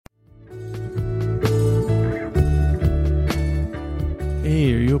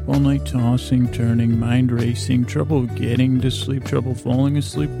all night tossing, turning, mind racing, trouble getting to sleep, trouble falling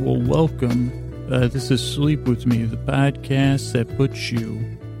asleep? Well, welcome. This is Sleep With Me, the podcast that puts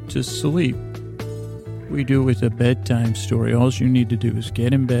you to sleep. We do it with a bedtime story. All you need to do is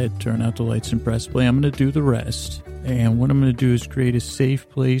get in bed, turn out the lights, and press play. I'm going to do the rest. And what I'm going to do is create a safe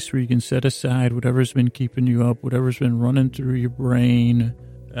place where you can set aside whatever's been keeping you up, whatever's been running through your brain,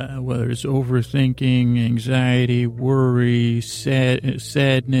 whether it's overthinking, anxiety, worry,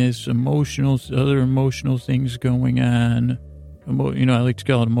 sadness, other emotional things going on. I like to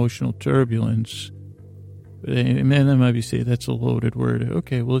call it emotional turbulence. And then might be saying that's a loaded word.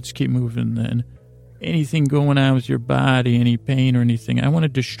 Okay, well, let's keep moving then. Anything going on with your body, any pain or anything, I want to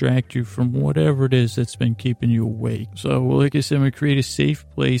distract you from whatever it is that's been keeping you awake. So, like I said, I'm going to create a safe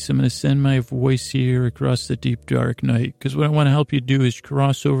place. I'm going to send my voice here across the deep, dark night. Because what I want to help you do is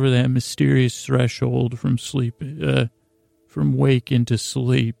cross over that mysterious threshold from from wake into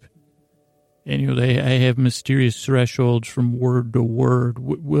sleep. And, I have mysterious thresholds from word to word.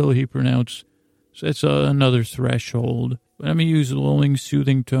 What will he pronounce? So that's another threshold. But I'm going to use lulling,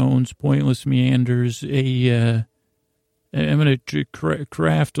 soothing tones, pointless meanders. I'm going to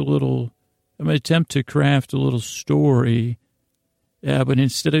craft a little. I'm going to attempt to craft a little story. But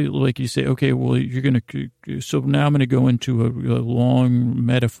instead of, like you say, okay, well, you're going to. So now I'm going to go into a long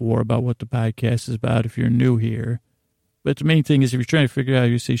metaphor about what the podcast is about if you're new here. But the main thing is if you're trying to figure out,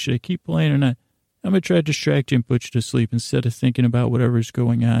 you say, should I keep playing or not? I'm going to try to distract you and put you to sleep instead of thinking about whatever's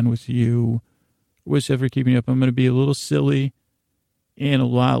going on with you. What's ever keeping you up. I'm going to be a little silly and a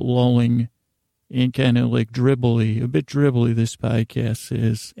lot lulling and kind of like a bit dribbly this podcast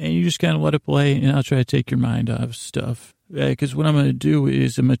is. And you just kind of let it play, and I'll try to take your mind off stuff. Because what I'm going to do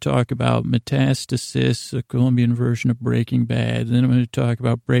is I'm going to talk about Metastasis, a Colombian version of Breaking Bad. Then I'm going to talk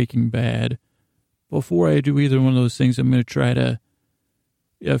about Breaking Bad. Before I do either one of those things, I'm going to try to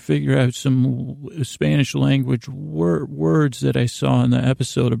figure out some Spanish language words that I saw in the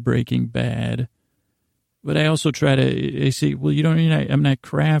episode of Breaking Bad. But I also try to, I say, well, I'm not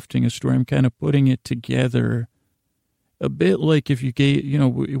crafting a story. I'm kind of putting it together a bit like if you gave,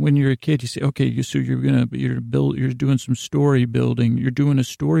 when you're a kid, you say, okay, you're doing some story building. You're doing a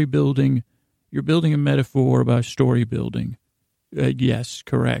story building. You're building a metaphor about story building. Yes,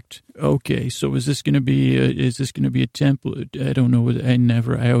 correct. Okay, so is this going to be a template? I don't know.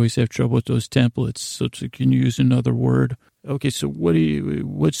 I always have trouble with those templates. So can you use another word? Okay, so can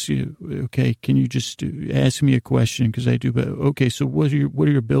you just ask me a question? Because I do, but okay, so what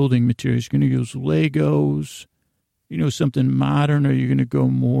are your building materials? You're going to use Legos, something modern, or are you going to go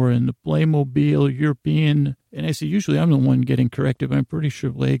more in the Playmobil, European? And I say, usually I'm the one getting corrected, but I'm pretty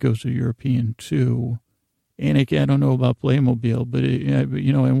sure Legos are European too. And I don't know about Playmobil, but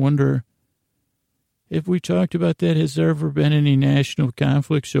I wonder if we talked about that. Has there ever been any national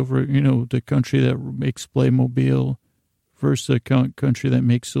conflicts over, the country that makes Playmobil versus the country that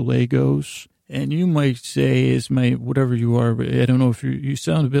makes the Legos? And you might say, whatever you are, but I don't know if you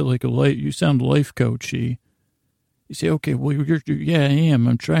sound a bit like you sound life coachy. You say, okay, well, I am.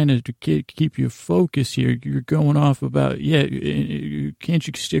 I'm trying to keep you focused here. You're going off about, can't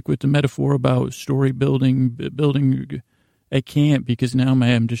you stick with the metaphor about story building? I can't because now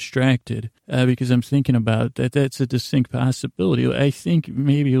I'm distracted because I'm thinking about that. That's a distinct possibility. I think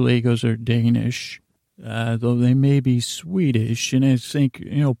maybe Legos are Danish, though they may be Swedish. And I think,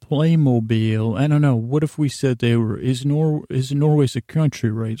 Playmobil, I don't know. What if we said Norway's a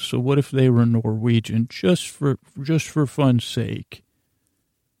country, right? So what if they were Norwegian just for fun's sake?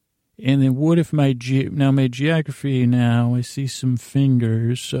 And then what if my geography now, I see some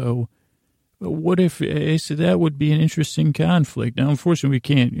fingers. So what if I said that would be an interesting conflict? Now, unfortunately, we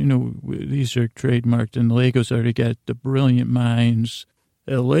can't, these are trademarked and Legos already got the brilliant minds.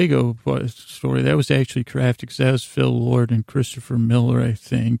 A Lego story, that was actually crafted because that was Phil Lord and Christopher Miller, I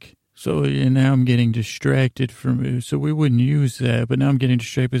think. So now I'm getting distracted from it. So we wouldn't use that, but now I'm getting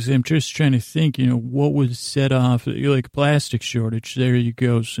distracted because I'm just trying to think, what would set off, like plastic shortage. There you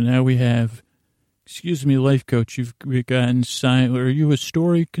go. So now we have, excuse me, life coach, you've gotten silent. Are you a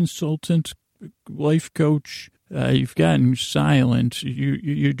story consultant, life coach? You've gotten silent.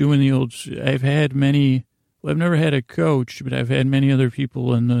 You're doing the old, I've never had a coach, but I've had many other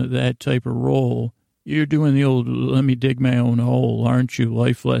people in that type of role. You're doing the old, let me dig my own hole, aren't you?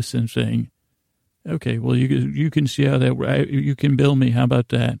 Life lesson thing. Okay, well, you can see how that, you can bill me. How about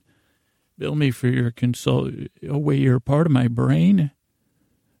that? Bill me for your consult. Oh, wait, you're a part of my brain?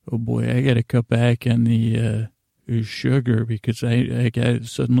 Oh, boy, I got to cut back on the sugar because I got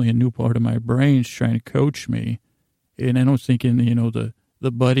suddenly a new part of my brain's trying to coach me. And I don't think in,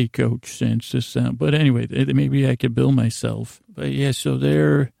 the buddy coach sense this sound. But anyway, maybe I could bill myself. But yeah, so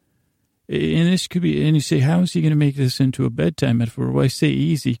there, And this could be, and you say, how is he going to make this into a bedtime metaphor? Well, I say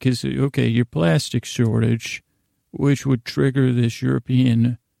easy because, okay, your plastic shortage, which would trigger this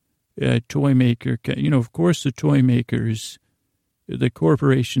European toy maker. Of course, the toy makers, the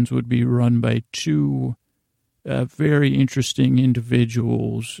corporations would be run by two very interesting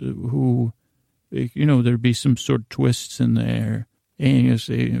individuals who, there'd be some sort of twists in there. And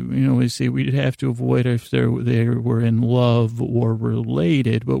they say we'd have to avoid if they were in love or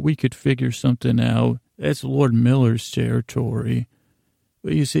related, but we could figure something out. That's Lord Miller's territory.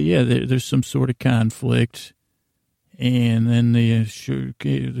 But you say, yeah, there's some sort of conflict. And then they're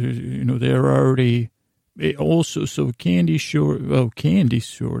already also, so candy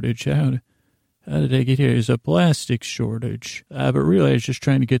shortage. How did I get here? There's a plastic shortage. But really, I was just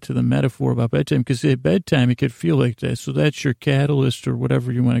trying to get to the metaphor about bedtime, because at bedtime, it could feel like that. So that's your catalyst or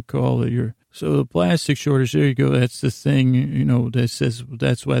whatever you want to call it. So the plastic shortage, there you go. That's the thing, that says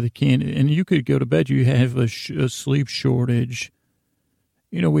that's why the candy. And you could go to bed, you have a sleep shortage.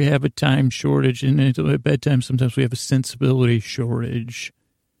 We have a time shortage. And at bedtime, sometimes we have a sensibility shortage.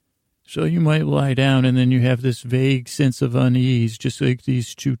 So you might lie down and then you have this vague sense of unease, just like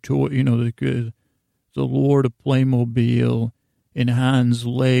these two toys, the Lord of Playmobil and Hans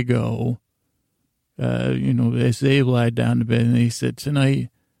Lego, as they lied down to bed and they said, tonight,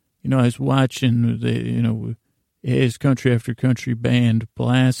 I was watching his Country After Country band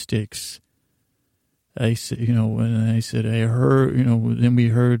Plastics. I said, and I said, I heard, then we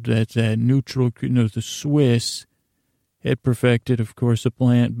heard that neutral, the Swiss had perfected, of course, a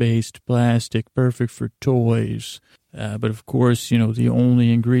plant-based plastic perfect for toys. But, of course, the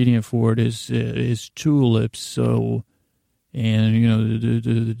only ingredient for it is tulips. So, and,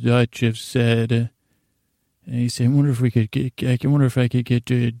 the Dutch have said, and he said, I wonder if I could get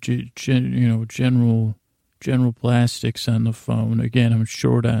General Plastics on the phone. Again, I'm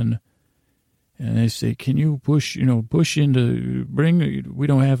short on. And they say, can you push into, we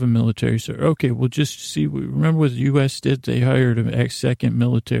don't have a military, sir. Okay, we'll just see. Remember what the U.S. did? They hired a second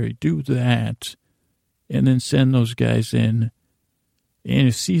military. Do that. And then send those guys in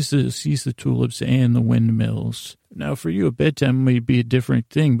and seize the tulips and the windmills. Now, for you, a bedtime may be a different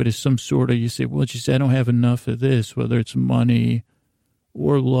thing, but it's some sort of, you say, well, I don't have enough of this, whether it's money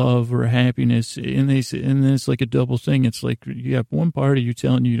or love or happiness, and then it's like a double thing. It's like you have one part of you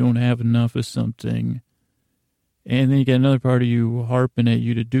telling you don't have enough of something, and then you got another part of you harping at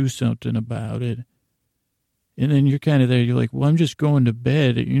you to do something about it. And then you're kind of there. You're like, well, I'm just going to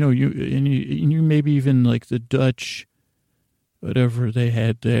bed. You maybe even like the Dutch, whatever they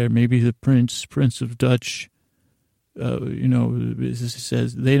had there. Maybe the Prince of Dutch. It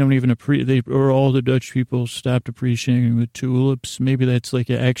says they don't even or all the Dutch people stopped appreciating the tulips. Maybe that's like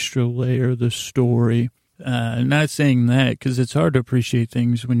an extra layer of the story. Not saying that, because it's hard to appreciate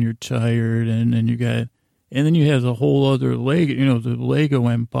things when you're tired, and then you have the whole other Lego, the Lego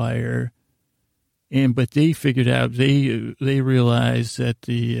empire. But they figured out, they realized that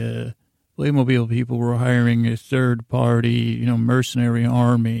the Playmobil people were hiring a third party, mercenary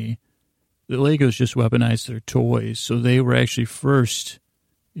army. The Legos just weaponized their toys, so they were actually first,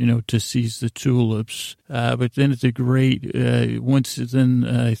 to seize the tulips. But then at the great, I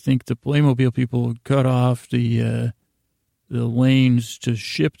think the Playmobil people cut off the lanes to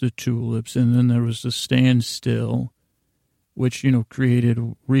ship the tulips, and then there was the standstill, which,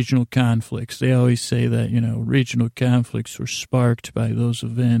 created regional conflicts. They always say that, regional conflicts were sparked by those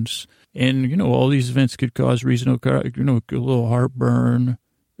events. And, all these events could cause regional, a little heartburn.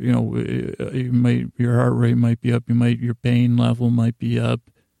 Your heart rate might be up. Your pain level might be up.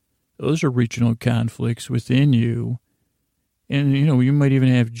 Those are regional conflicts within you. And, you might even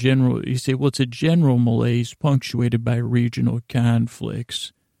have you say, well, it's a general malaise punctuated by regional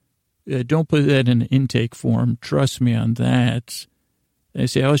conflicts. Don't put that in an intake form. Trust me on that. And I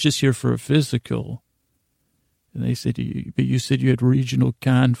say, I was just here for a physical. And they said, but you said you had regional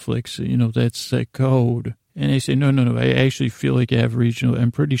conflicts. That's that code. And they say, no, I actually feel like I have regional.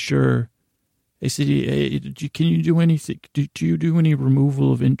 I'm pretty sure. I said, can you do anything? Do you do any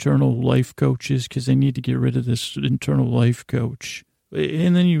removal of internal life coaches? Because I need to get rid of this internal life coach.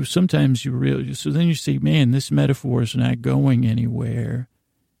 And then sometimes you realize, so then you say, man, this metaphor is not going anywhere.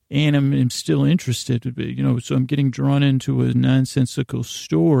 And I'm still interested, so I'm getting drawn into a nonsensical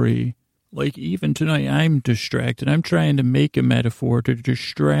story. Like even tonight, I'm distracted. I'm trying to make a metaphor to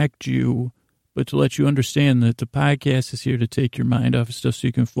distract you, but to let you understand that the podcast is here to take your mind off of stuff so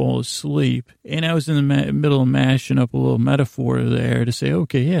you can fall asleep. And I was in the middle of mashing up a little metaphor there to say,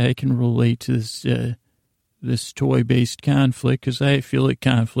 okay, yeah, I can relate to this toy-based conflict, because I feel like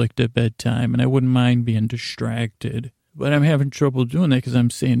conflict at bedtime, and I wouldn't mind being distracted. But I'm having trouble doing that because I'm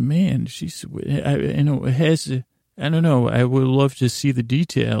saying, man, I don't know. I would love to see the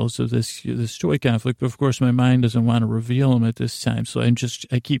details of this toy conflict, but of course my mind doesn't want to reveal them at this time. So I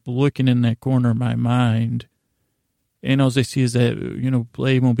keep looking in that corner of my mind, and all I see is that,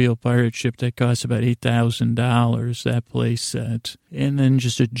 Playmobil pirate ship that costs about $8,000, that play set, and then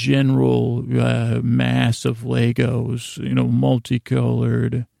just a general mass of Legos,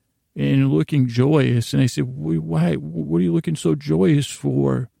 multicolored and looking joyous. And I said, why? What are you looking so joyous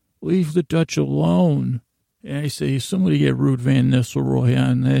for? Leave the Dutch alone. And I say, somebody get Ruud Van Nistelrooy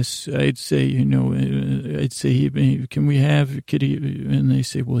on this. I'd say, can we have Kitty? And they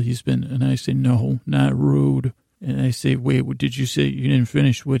say, well, and I say, no, not Ruud. And I say, wait, did you say you didn't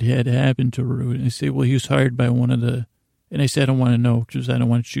finish what had happened to Ruud? And I say, well, he was hired by one of the, and I said, I don't want to know because I don't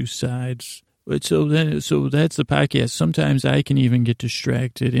want to choose sides. But so that's the podcast. Sometimes I can even get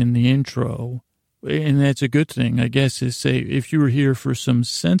distracted in the intro, and that's a good thing, I guess, is say, if you were here for some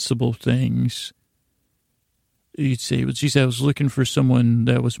sensible things, you'd say, well, geez, I was looking for someone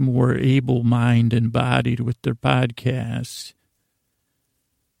that was more able-minded and bodied with their podcast.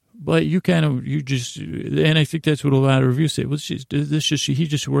 But and I think that's what a lot of reviews say. Well, he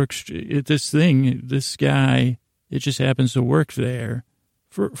just works at this thing, this guy, it just happens to work there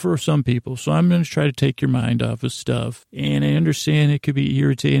for some people. So I'm going to try to take your mind off of stuff. And I understand it could be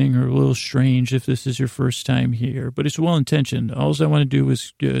irritating or a little strange if this is your first time here, but it's well-intentioned. All I want to do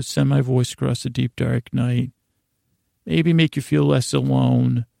is send my voice across the deep, dark night. Maybe make you feel less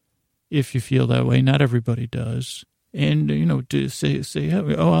alone if you feel that way. Not everybody does. And, to say,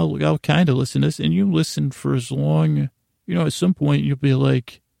 I'll kind of listen to this. And you listen for as long, at some point you'll be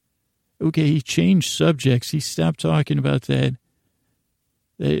like, okay, he changed subjects. He stopped talking about that.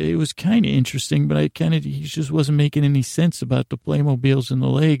 It was kind of interesting, but he just wasn't making any sense about the Playmobiles and the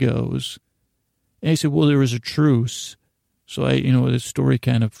Legos. And I said, well, there was a truce. So the story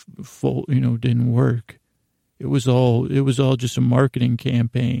kind of didn't work. It was all just a marketing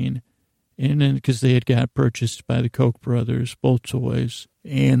campaign. And then because they had got purchased by the Koch brothers, both toys.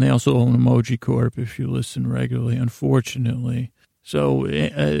 And they also own Emoji Corp if you listen regularly, unfortunately. So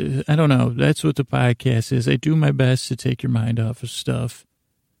I don't know. That's what the podcast is. I do my best to take your mind off of stuff.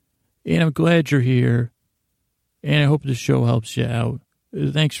 And I'm glad you're here. And I hope the show helps you out.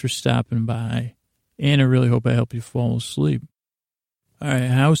 Thanks for stopping by. And I really hope I help you fall asleep. All right,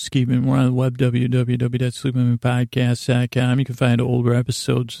 housekeeping. We're on the web, www.sleepwithmepodcast.com. You can find older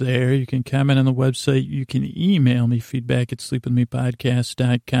episodes there. You can comment on the website. You can email me feedback at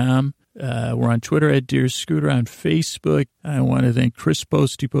sleepwithmepodcast.com. We're on Twitter at Dear Scooter, on Facebook. I want to thank Chris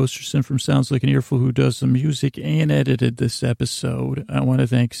Posterson from Sounds Like an Earful, who does the music and edited this episode. I want to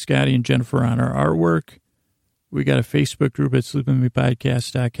thank Scotty and Jennifer on our artwork. We got a Facebook group at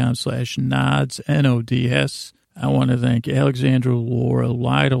sleepwithmepodcast.com/nods, NODS. I want to thank Alexandra, Laura,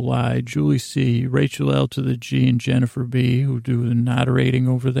 Lie, Julie C., Rachel L. to the G, and Jennifer B., who do the moderating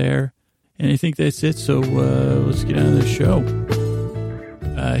over there. And I think that's it, so let's get on to the show.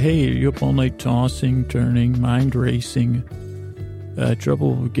 Hey, are you up all night tossing, turning, mind racing,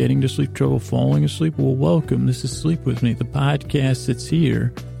 trouble getting to sleep, trouble falling asleep? Well, welcome. This is Sleep With Me, the podcast that's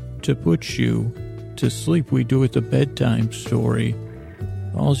here to put you to sleep. We do it the bedtime story.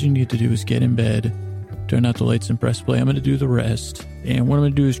 All you need to do is get in bed, turn out the lights and press play. I'm going to do the rest. And what I'm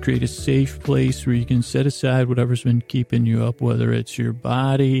going to do is create a safe place where you can set aside whatever's been keeping you up, whether it's your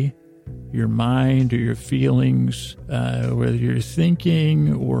body, your mind, or your feelings, whether you're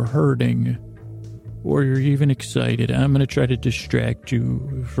thinking or hurting, or you're even excited. I'm going to try to distract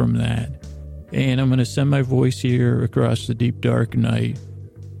you from that. And I'm going to send my voice here across the deep, dark night.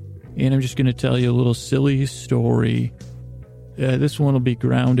 And I'm just going to tell you a little silly story. This one will be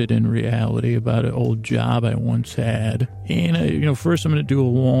grounded in reality about an old job I once had. And, first I'm going to do a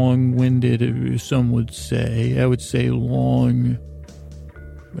long-winded, some would say. I would say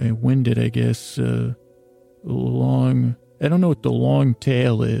long-winded, I guess. Long. I don't know what the long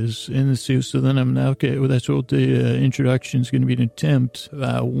tail is in the suit. So then I'm okay. Well, that's what the introduction is going to be, an attempt,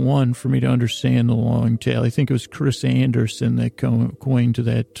 one, for me to understand the long tail. I think it was Chris Anderson that coined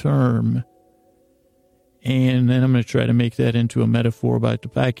that term. And then I'm going to try to make that into a metaphor about the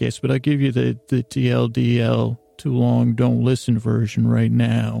podcast. But I'll give you the TLDL, too long, don't listen version right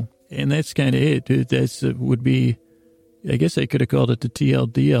now. And that's kind of it. That's would be, I guess I could have called it the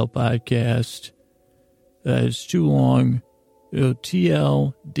TLDL podcast. It's too long.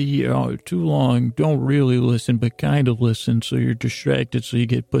 TLDL, too long, don't really listen, but kind of listen, so you're distracted, so you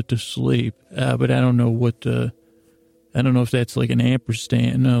get put to sleep. But I don't know what I don't know if that's like an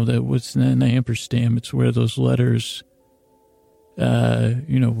ampersand. No, that was not an ampersand. It's where those letters, where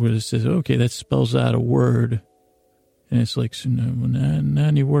it says, okay, that spells out a word. And it's like, not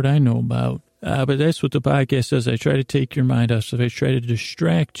any word I know about. But that's what the podcast says. I try to take your mind off. So I try to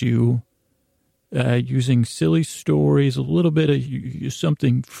distract you using silly stories, a little bit of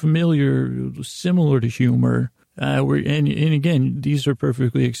something familiar, similar to humor. And again, these are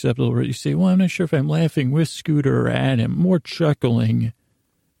perfectly acceptable. Where you say, well, I'm not sure if I'm laughing with Scooter or at him. More chuckling.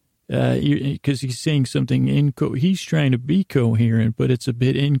 Because he's saying something he's trying to be coherent, but it's a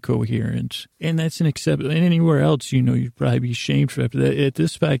bit incoherent. And that's an acceptable, and anywhere else, you'd probably be shamed for that. But at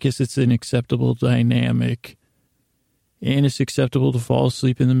this podcast, it's an acceptable dynamic. And it's acceptable to fall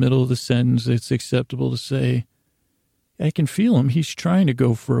asleep in the middle of the sentence. It's acceptable to say, I can feel him. He's trying to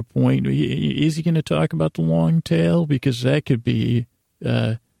go for a point. Is he going to talk about the long tail? Because that could be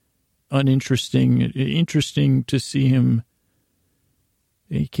uninteresting. Interesting to see him.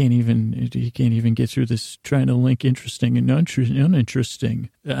 He can't even get through this trying to link interesting and uninteresting.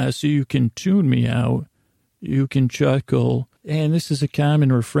 So you can tune me out. You can chuckle. And this is a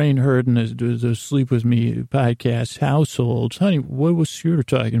common refrain heard in the Sleep With Me podcast households. Honey, what was Scooter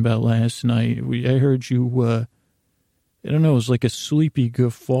talking about last night? I heard you, I don't know, it was like a sleepy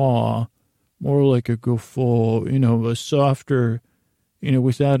guffaw, more like a guffaw, a softer,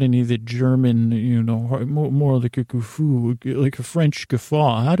 without any of the German, more like a guffaw, like a French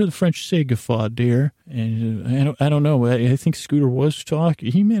guffaw. How do the French say guffaw, dear? And I don't know. I think Scooter was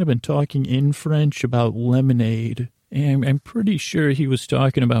talking. He may have been talking in French about lemonade. And I'm pretty sure he was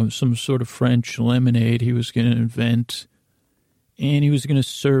talking about some sort of French lemonade he was going to invent. And he was going to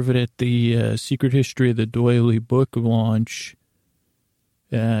serve it at the Secret History of the Doily book launch.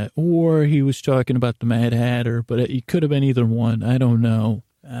 Or he was talking about the Mad Hatter, but it could have been either one. I don't know.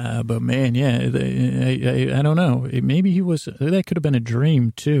 But man, yeah, I don't know. Maybe that could have been a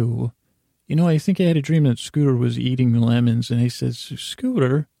dream too. I think I had a dream that Scooter was eating lemons, and I said,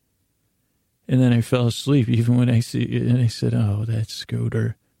 Scooter? And then I fell asleep even when I said, oh, that's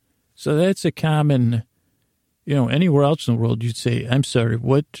Scooter. So that's a common, anywhere else in the world, you'd say, I'm sorry,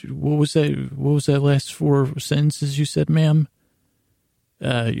 what was that? What was that last 4 sentences you said, ma'am?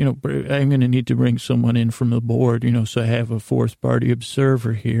 I'm going to need to bring someone in from the board, so I have a fourth party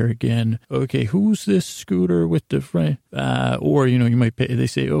observer here again. Okay, who's this Scooter with the friend? Or, you might pay, they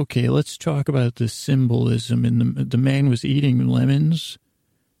say, okay, let's talk about the symbolism. And the man was eating lemons.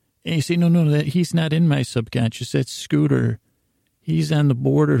 And you say, no, that he's not in my subconscious. That's Scooter. He's on the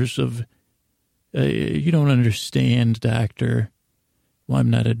borders of, you don't understand, doctor. Well,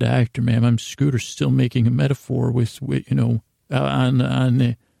 I'm not a doctor, ma'am. I'm Scooter, still making a metaphor with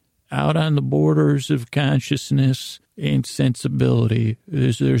out on the borders of consciousness and sensibility.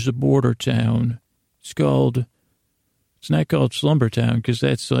 There's a border town. It's not called Slumber Town because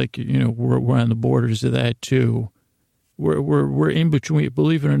that's like, we're on the borders of that too. We're in between.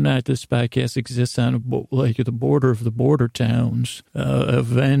 Believe it or not, this podcast exists on the border of the border towns.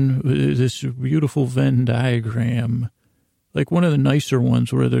 This beautiful Venn diagram, like one of the nicer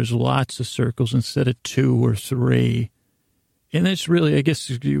ones where there's lots of circles instead of 2 or 3. And that's really, I guess,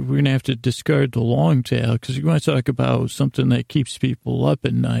 we're going to have to discard the long tail because you want to talk about something that keeps people up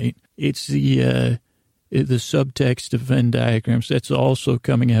at night. It's the subtext of Venn diagrams. That's also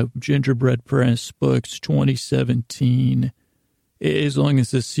coming out. Gingerbread Press Books 2017. As long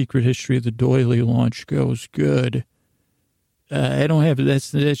as the Secret History of the Doily launch goes good. I don't have,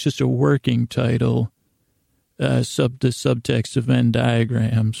 that's just a working title. The subtext of Venn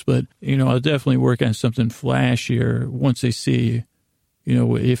diagrams. But, I'll definitely work on something flashier once I see,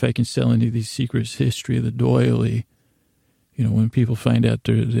 if I can sell any of these Secret History of the Doily. When people find out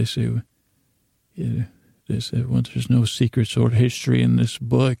they say, well, there's no secret sort of history in this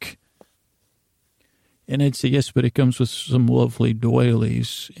book. And I'd say, yes, but it comes with some lovely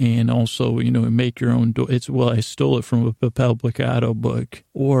doilies. And also, make your own. I stole it from a Papel Picado book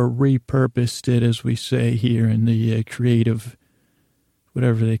or repurposed it, as we say here in the creative,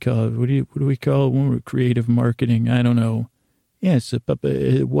 whatever they call it. What do we call it when we're creative marketing? I don't know. Yeah,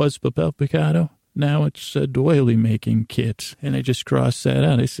 it was Papel Picado. Now it's a doily making kit. And I just crossed that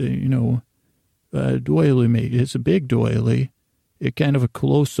out. I say, doily make. It's a big doily. It kind of a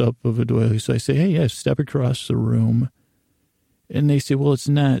close-up of a doily. So I say, hey, yeah, step across the room. And they say, well, it's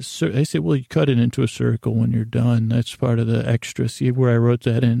not. I say, well, you cut it into a circle when you're done. That's part of the extra. See where I wrote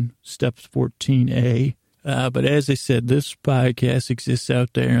that in step 14A. But as I said, this podcast exists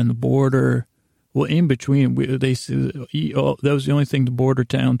out there on the border. Well, in between, they say that was the only thing the border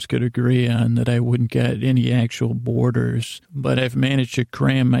towns could agree on, that I wouldn't get any actual borders. But I've managed to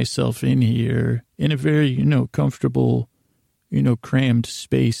cram myself in here in a very, comfortable, crammed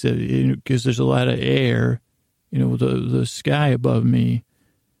space because there's a lot of air, the sky above me.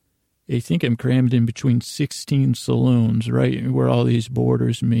 I think I'm crammed in between 16 saloons, right, where all these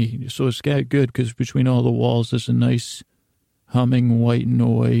borders meet. So it's got good because between all the walls, there's a nice humming white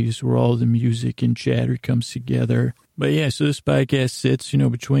noise where all the music and chatter comes together. But yeah, so this podcast sits,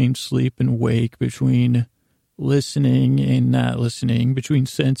 between sleep and wake, between listening and not listening, between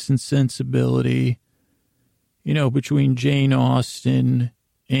Sense and Sensibility, between Jane Austen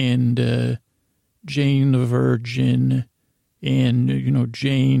and Jane the Virgin and,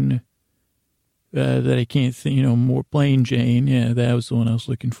 Jane that I can't think, more Plain Jane. Yeah, that was the one I was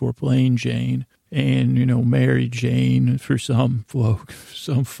looking for, Plain Jane. And, Mary Jane for some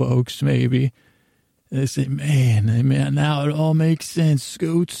folks maybe. They say, man, now it all makes sense,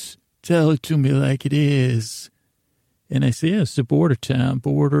 Scoots. Tell it to me like it is. And I say, yeah, it's the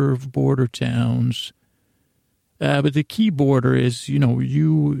border of border towns. But the key border is,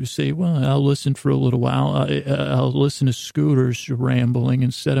 you say, well, I'll listen for a little while. I'll listen to Scooter's rambling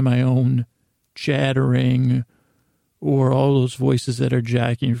instead of my own chattering or all those voices that are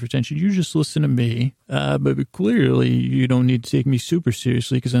jockeying for attention. You just listen to me. But clearly you don't need to take me super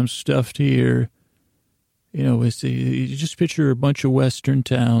seriously because I'm stuffed here. You just picture a bunch of Western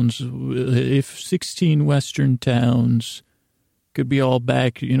towns. If 16 Western towns could be all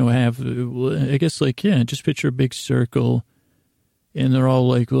back, just picture a big circle and they're all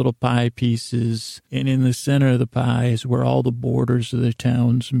like little pie pieces. And in the center of the pie is where all the borders of the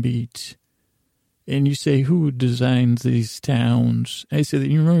towns meet. And you say, who designed these towns? I say that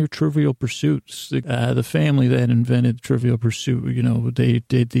you remember Trivial Pursuits, the family that invented Trivial Pursuit, they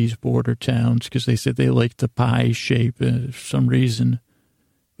did these border towns because they said they liked the pie shape for some reason.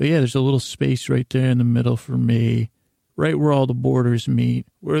 But yeah, there's a little space right there in the middle for me, right where all the borders meet,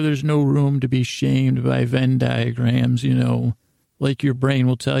 where there's no room to be shamed by Venn diagrams, like your brain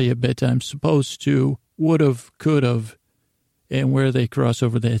will tell you, I bet I'm supposed to, would've, could've. And where they cross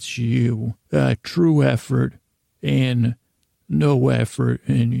over, that's you. True effort and no effort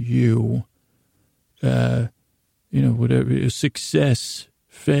in you. Whatever. Success,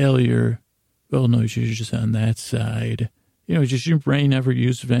 failure. Well, no, you're just on that side. Just your brain never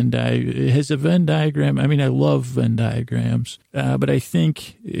used Venn diagram. It has a Venn diagram. I mean, I love Venn diagrams. But I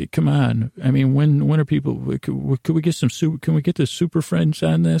think, come on. I mean, when are people, could we get can we get the super friends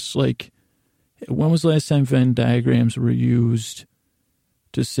on this? Like, when was the last time Venn diagrams were used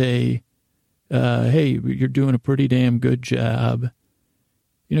to say, hey, you're doing a pretty damn good job?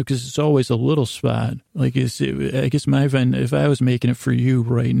 Because it's always a little spot. Like, I guess my Venn, if I was making it for you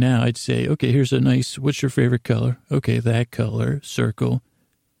right now, I'd say, okay, here's a nice, what's your favorite color? Okay, that color, circle.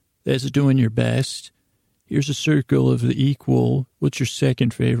 That's doing your best. Here's a circle of the equal. What's your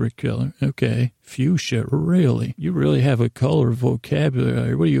second favorite color? Okay. Fuchsia, really? You really have a color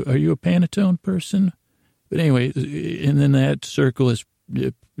vocabulary. What are you a Pantone person? But anyway, and then that circle is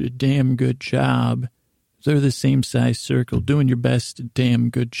a damn good job. They're the same size circle. Doing your best, damn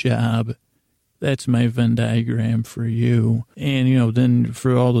good job. That's my Venn diagram for you. And, then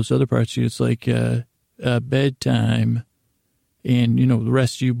for all those other parts, it's like bedtime. And, the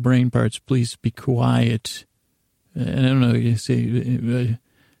rest of you brain parts, please be quiet. And I don't know, you say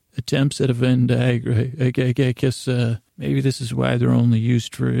attempts at a Venn diagram. I guess maybe this is why they're only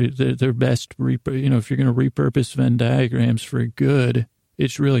used for their best. If you're going to repurpose Venn diagrams for good,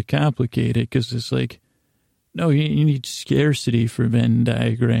 it's really complicated because it's like, no, you need scarcity for Venn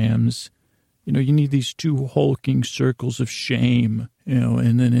diagrams. You need these two hulking circles of shame,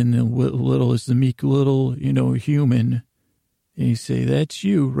 and then in the little is the meek little, human. And you say, that's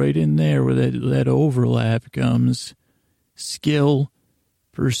you right in there where that overlap comes. Skill,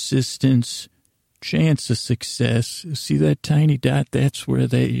 persistence, chance of success. See that tiny dot? That's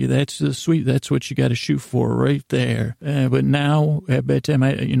that's the sweet, that's what you got to shoot for right there. But now at bedtime,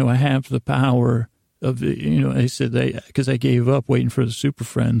 I have the power of I said because I gave up waiting for the super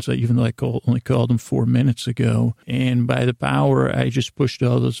friends, even though I only called them 4 minutes ago. And by the power, I just pushed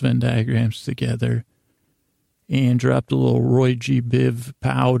all those Venn diagrams together and dropped a little Roy G. Biv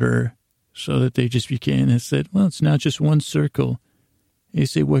powder so that they just became, and said, well, it's not just one circle. You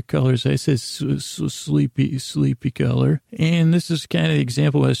say, what colors? I said, sleepy color. And this is kind of the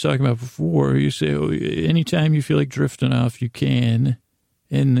example I was talking about before. You say, anytime you feel like drifting off, you can.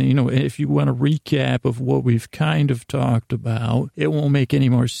 And, if you want a recap of what we've kind of talked about, it won't make any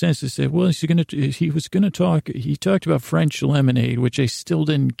more sense to say, well, he talked about French lemonade, which I still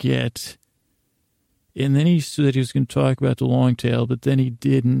didn't get. And then he said he was going to talk about the long tail, but then he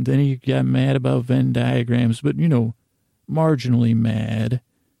didn't. Then he got mad about Venn diagrams, but, marginally mad.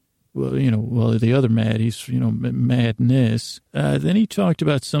 Well, the other mad, he's, madness. Then he talked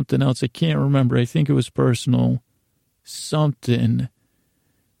about something else. I can't remember. I think it was personal something.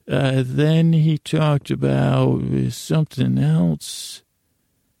 Then he talked about something else.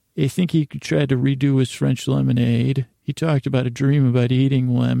 I think he tried to redo his French lemonade. He talked about a dream about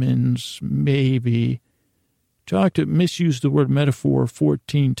eating lemons, maybe. Misused the word metaphor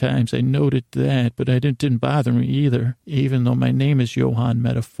 14 times. I noted that, but it didn't bother me either, even though my name is Johann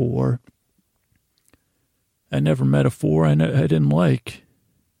Metaphor. I never metaphor I didn't like.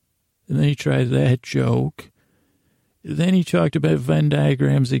 And then he tried that joke. Then he talked about Venn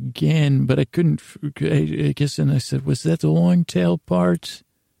diagrams again, but I couldn't, I guess, and I said, was that the long tail part?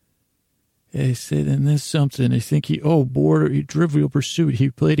 I said, and there's something, I think Trivial Pursuit. He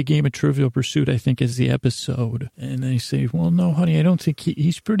played a game of Trivial Pursuit, I think, as the episode. And I say, well, no, honey, I don't think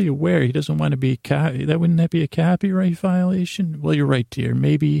he's pretty aware. He doesn't want to be, wouldn't that be a copyright violation? Well, you're right, dear.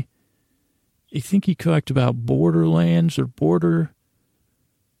 Maybe, I think he talked about Borderlands or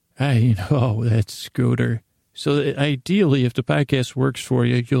that's Scooter. So ideally, if the podcast works for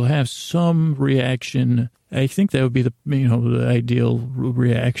you, you'll have some reaction. I think that would be the ideal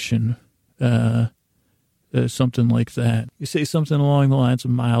reaction. Something like that. You say something along the lines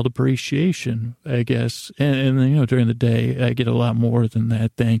of mild appreciation, I guess. And during the day, I get a lot more than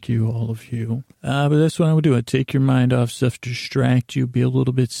that. Thank you, all of you. But that's what I would do. I'd take your mind off stuff, distract you, be a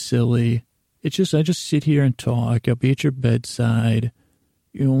little bit silly. I just sit here and talk. I'll be at your bedside.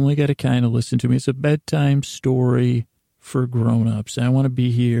 You only got to kind of listen to me. It's a bedtime story for grown-ups. I want to be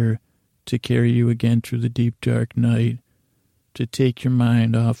here to carry you again through the deep, dark night, to take your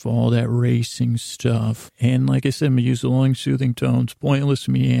mind off all that racing stuff. And like I said, I'm going to use the long, soothing tones, pointless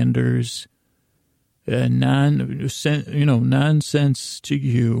meanders, nonsense to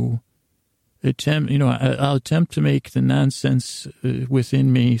you. I'll attempt to make the nonsense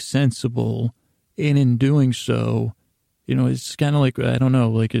within me sensible. And in doing so, it's kind of like, I don't know,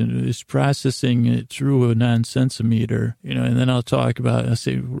 like it's processing it through a nonsensometer, and then I'll talk about, I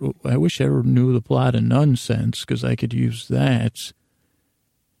say, I wish I knew the plot of Nonsense because I could use that.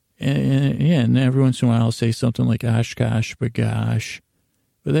 And every once in a while I'll say something like, Oshkosh, bagosh.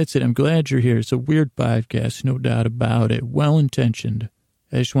 But that's it. I'm glad you're here. It's a weird podcast, no doubt about it. Well-intentioned.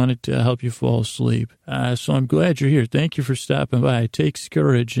 I just wanted to help you fall asleep. So I'm glad you're here. Thank you for stopping by. It takes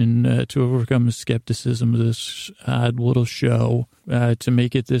courage and to overcome the skepticism of this odd little show to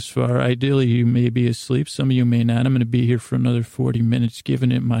make it this far. Ideally, you may be asleep. Some of you may not. I'm going to be here for another 40 minutes,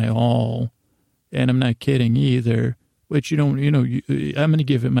 giving it my all. And I'm not kidding either. But I'm going to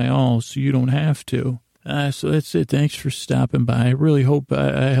give it my all so you don't have to. So that's it. Thanks for stopping by. I really hope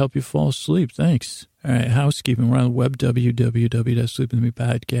I help you fall asleep. Thanks. All right, housekeeping. We're on the web,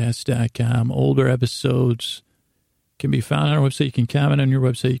 www.sleepwithmepodcast.com. Older episodes can be found on our website. You can comment on your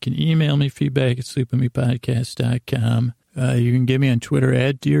website. You can email me feedback at sleepwithmepodcast.com. You can get me on Twitter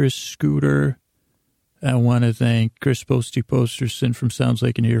at DearestScooter. I want to thank Chris Posty Posterson from Sounds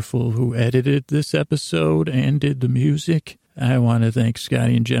Like an Earful, who edited this episode and did the music. I want to thank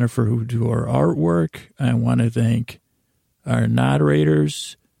Scotty and Jennifer, who do our artwork. I want to thank our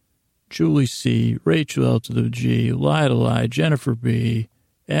moderators, Julie C., Rachel L. to the G., Lila, Jennifer B.,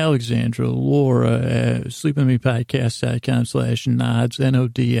 Alexandra, Laura, sleepwithmepodcast.com/nods,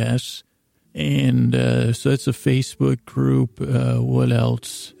 N-O-D-S. And so that's a Facebook group. What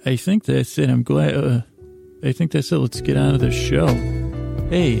else? I think that's it. I'm glad. I think that's it. Let's get on to the show.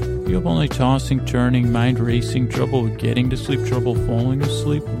 Hey, you have only tossing, turning, mind racing, trouble getting to sleep, trouble falling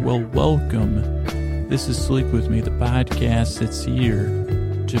asleep? Well, welcome. This is Sleep With Me, the podcast that's here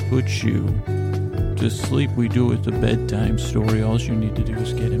to put you to sleep. We do it the bedtime story. All you need to do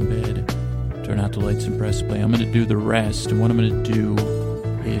is get in bed, turn out the lights and press play. I'm going to do the rest. And what I'm going to do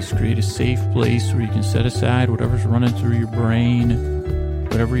is create a safe place where you can set aside whatever's running through your brain,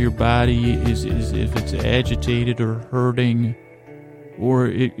 whatever your body is if it's agitated or hurting, or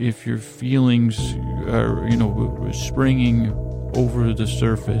if your feelings are, springing over the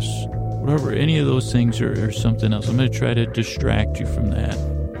surface, whatever, any of those things or something else. I'm going to try to distract you from that.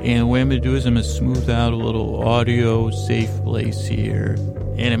 And what I'm going to do is I'm going to smooth out a little audio safe place here.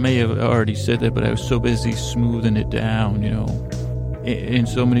 And I may have already said that, but I was so busy smoothing it down, And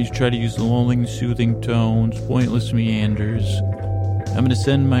so I'm going to try to use the lulling, soothing tones, pointless meanders. I'm going to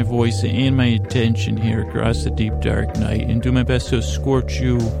send my voice and my attention here across the deep, dark night and do my best to escort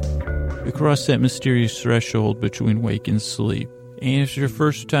you across that mysterious threshold between wake and sleep. And if it's your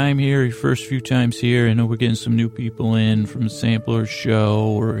first time here, your first few times here, I know we're getting some new people in from the Sampler Show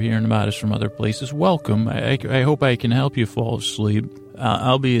or hearing about us from other places. Welcome. I hope I can help you fall asleep.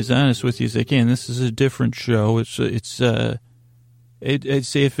 I'll be as honest with you as I can. This is a different show. I'd say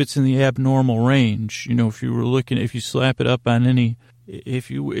if it's in the abnormal range, if you slap it up on any if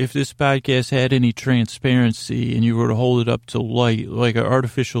this podcast had any transparency and you were to hold it up to light, like an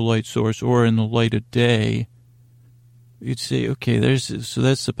artificial light source or in the light of day, you'd say, okay, so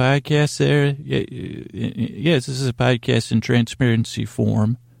that's the podcast there. Yes, this is a podcast in transparency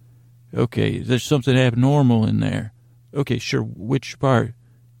form. Okay, there's something abnormal in there. Okay, sure. Which part?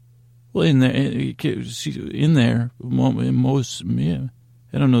 Well, in there, most, yeah.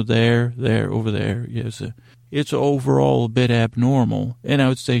 I don't know, there, over there. Yes, it's overall a bit abnormal. And I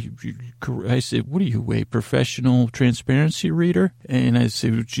would say, I said, what are you, a professional transparency reader? And I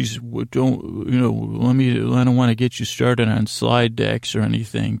said, geez, I don't want to get you started on slide decks or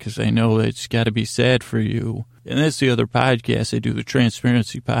anything, because I know it's got to be sad for you. And that's the other podcast I do, the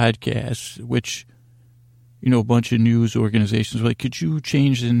Transparency Podcast, which, a bunch of news organizations were like, could you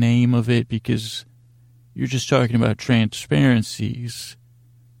change the name of it because you're just talking about transparencies?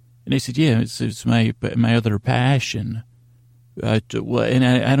 And I said, yeah, it's my other passion. And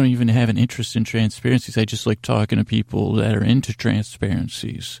I don't even have an interest in transparencies. I just like talking to people that are into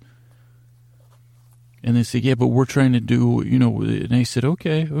transparencies. And they said, yeah, but we're trying to do, and I said,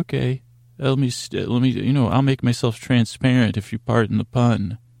 okay. Let me, I'll make myself transparent if you pardon the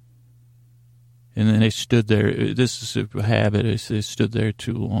pun. And then I stood there. This is a habit. I stood there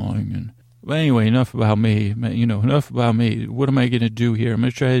too long. But anyway, enough about me. Enough about me. What am I going to do here? I'm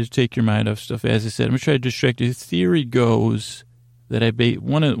going to try to take your mind off stuff. As I said, I'm going to try to distract you. The theory goes that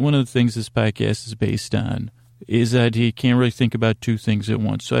one of the things this podcast is based on is that you can't really think about two things at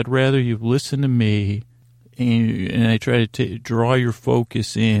once. So I'd rather you listen to me, and I try to draw your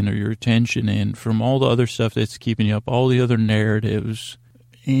focus in or your attention in from all the other stuff that's keeping you up, all the other narratives.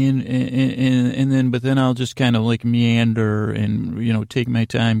 And then I'll just kind of like meander and, take my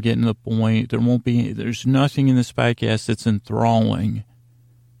time getting to the point. There's nothing in this podcast that's enthralling,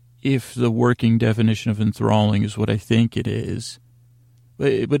 if the working definition of enthralling is what I think it is.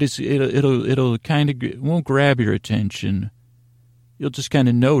 But it'll kind of, it won't grab your attention. You'll just kind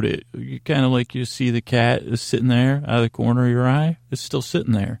of note it. You kind of like you see the cat is sitting there out of the corner of your eye. It's still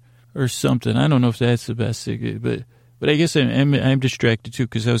sitting there or something. I don't know if that's the best thing, but I guess I'm distracted, too,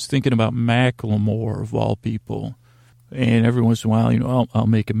 because I was thinking about Macklemore, of all people. And every once in a while, I'll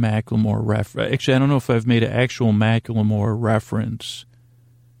make a Macklemore reference. Actually, I don't know if I've made an actual Macklemore reference.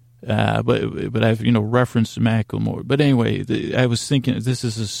 But I've, referenced Macklemore. But anyway, I was thinking this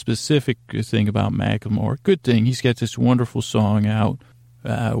is a specific thing about Macklemore. Good thing. He's got this wonderful song out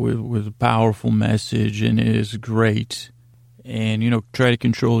with a powerful message, and it is great. And, try to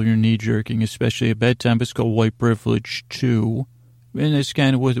control your knee-jerking, especially at bedtime. It's called White Privilege 2. And that's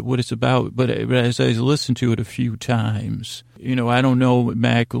kind of what it's about. But as I listened to it a few times, I don't know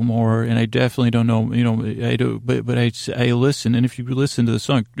Macklemore, and I definitely don't know, I do. But I listen. And if you listen to the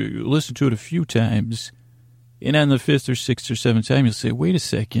song, listen to it a few times, and on the fifth or sixth or seventh time, you'll say, wait a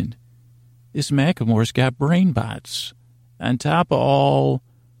second. This Macklemore's got brain bots. On top of all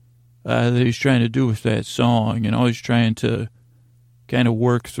that he's trying to do with that song, and all he's trying to kind of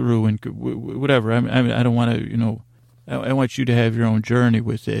work through and whatever. I don't want to, I want you to have your own journey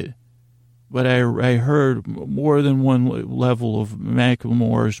with it. But I heard more than one level of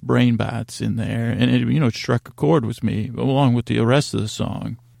Macklemore's brain bots in there, and it struck a chord with me along with the rest of the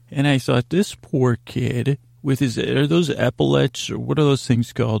song. And I thought, this poor kid with are those epaulets, or what are those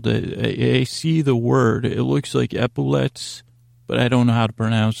things called? I see the word. It looks like epaulets, but I don't know how to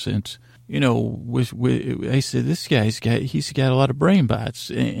pronounce it. I said, this he's got a lot of brain bots,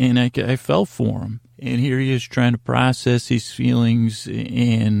 and I felt for him. And here he is trying to process his feelings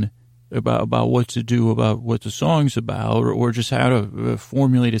and about what to do, about what the song's about, or just how to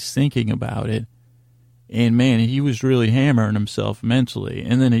formulate his thinking about it. And man, he was really hammering himself mentally,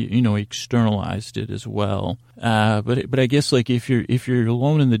 and then he externalized it as well. But I guess like if you're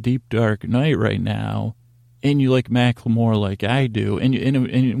alone in the deep dark night right now, and you like Macklemore like I do,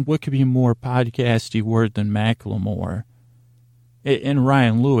 and what could be a more podcasty word than Macklemore? And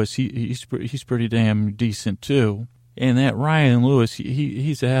Ryan Lewis, he's pretty damn decent too. And that Ryan Lewis,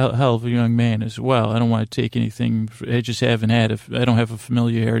 he's a hell of a young man as well. I don't want to take anything. I just I don't have a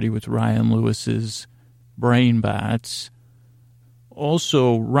familiarity with Ryan Lewis's brain bots.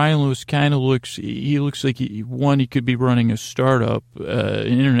 Also, Ryan Lewis kind of looks like he could be running a startup, an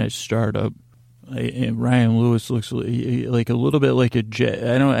internet startup. And Ryan Lewis looks like a little bit like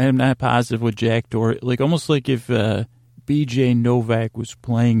I'm not positive what Jack Dorsey, like almost like if BJ Novak was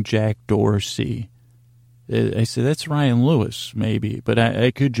playing Jack Dorsey. I said, that's Ryan Lewis, maybe, but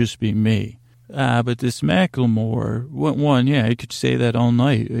I could just be me. But this Macklemore, I could say that all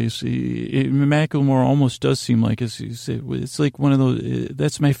night. You see, Macklemore almost does seem like it's like one of those.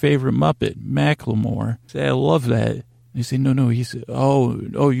 That's my favorite Muppet, Macklemore. I love that. They say, no, he said,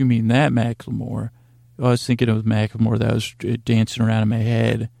 oh, you mean that Macklemore? Oh, I was thinking of Macklemore that was dancing around in my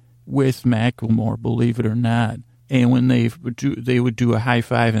head with Macklemore, believe it or not. And when they would do a high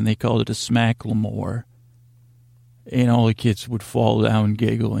five and they called it a Smacklemore. And all the kids would fall down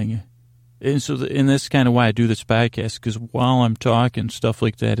giggling. And and that's kind of why I do this podcast, because while I'm talking, stuff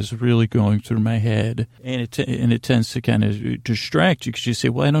like that is really going through my head. And it tends to kind of distract you, because you say,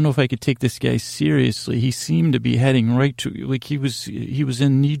 well, I don't know if I could take this guy seriously. He seemed to be heading right to, like he was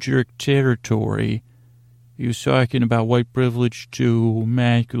in knee-jerk territory. He was talking about white privilege to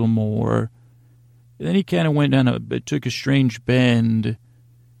Macklemore. And then he kind of went took a strange bend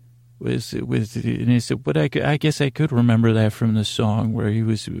and he said, but I guess I could remember that from the song where he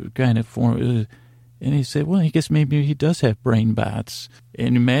was kind of and he said, well, I guess maybe he does have brain bots.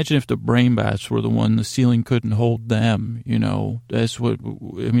 And imagine if the brain bots were the one, the ceiling couldn't hold them, that's what,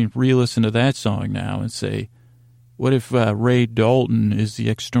 re-listen to that song now and say, what if Ray Dalton is the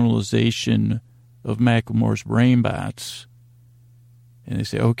externalization of Macklemore's brain bots? And they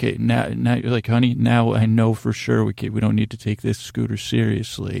say, okay, now you're like, honey, now I know for sure we don't need to take this scooter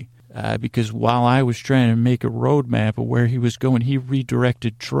seriously. Because while I was trying to make a roadmap of where he was going, he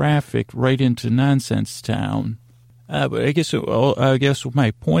redirected traffic right into Nonsense Town. But I guess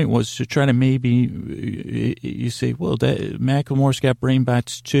my point was to try to maybe, you say, well, that Macklemore's got brain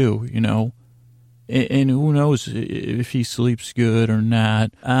bots too, and who knows if he sleeps good or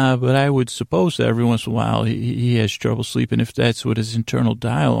not. But I would suppose that every once in a while he has trouble sleeping, if that's what his internal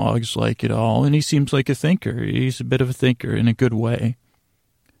dialogue's like at all. And he seems like a thinker. He's a bit of a thinker in a good way.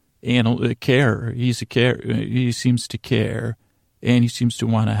 And a carer. He seems to care, and he seems to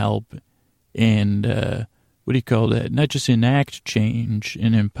want to help. And what do you call that? Not just enact change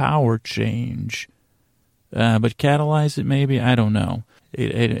and empower change, but catalyze it maybe? I don't know.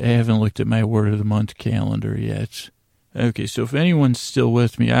 I haven't looked at my word of the month calendar yet. Okay, so if anyone's still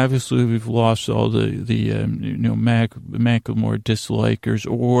with me, obviously we've lost all the Macklemore dislikers,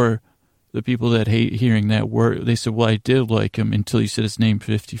 or the people that hate hearing that word. They said, well, I did like him until he said his name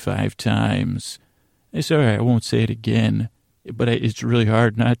 55 times. I said, all right, I won't say it again. But it's really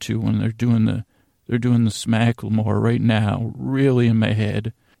hard not to when they're doing the Smacklemore right now, really in my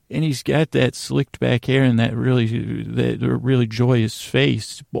head. And he's got that slicked back hair and that really joyous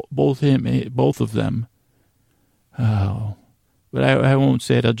face, both of them. Oh, but I won't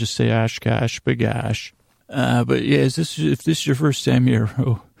say it. I'll just say Oshkosh Bagosh. But yeah, if this is your first time here,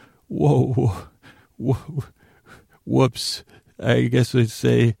 whoa, whoops. I guess I'd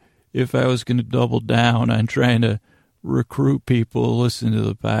say if I was going to double down on trying to recruit people to listen to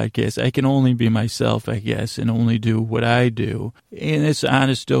the podcast, I can only be myself, I guess, and only do what I do. And it's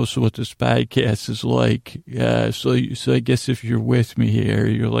honest dose of what this podcast is like. So I guess if you're with me here,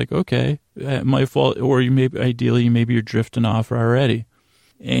 you're like, okay, my fault, or ideally you're drifting off already.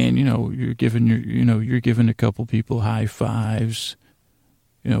 And, you're giving a couple people high fives,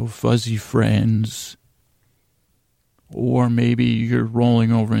 fuzzy friends, or maybe you're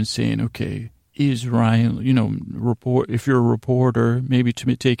rolling over and saying, okay, is Ryan, if you're a reporter, maybe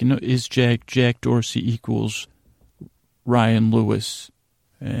to take a note, is Jack Dorsey equals Ryan Lewis?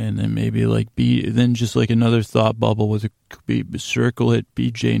 And then maybe then just like another thought bubble with a circle it,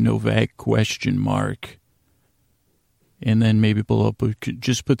 BJ Novak ? And then maybe below,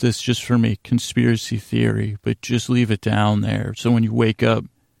 just put this just for me, conspiracy theory, but just leave it down there. So when you wake up,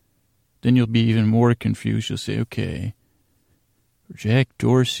 then you'll be even more confused. You'll say, okay, Jack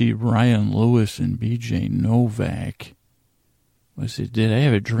Dorsey, Ryan Lewis, and BJ Novak. Did I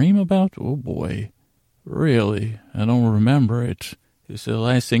have a dream about? Oh, boy. Really? I don't remember it. So the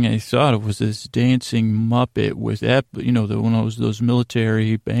last thing I thought of was this dancing Muppet with, those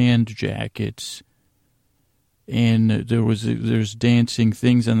military band jackets. And there's dancing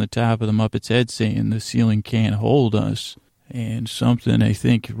things on the top of the Muppet's head saying the ceiling can't hold us. And something, I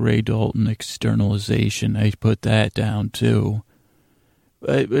think, Ray Dalton externalization, I put that down too.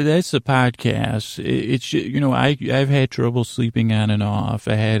 But that's the podcast. I've had trouble sleeping on and off.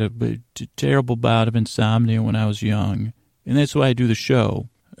 I had a terrible bout of insomnia when I was young. And that's why I do the show.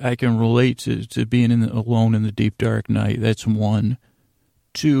 I can relate to being alone in the deep, dark night. That's one.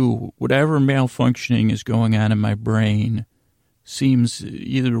 Two, whatever malfunctioning is going on in my brain seems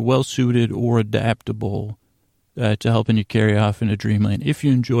either well-suited or adaptable to helping you carry off into dreamland. If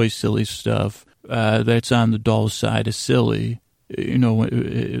you enjoy silly stuff, that's on the dull side of silly.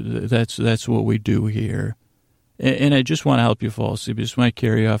 That's what we do here. And I just want to help you fall asleep. I just want to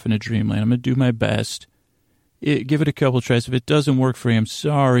carry off into dreamland. I'm going to do my best. Give it a couple tries. If it doesn't work for you, I'm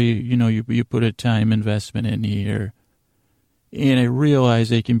sorry. You put a time investment in here. And I realize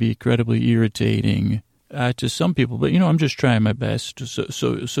they can be incredibly irritating. to some people, but I'm just trying my best.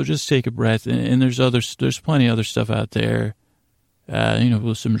 So just take a breath. And there's plenty of other stuff out there.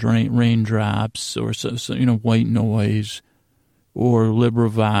 With some raindrops or white noise or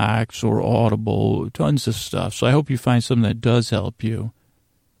LibriVox or Audible, tons of stuff. So I hope you find something that does help you.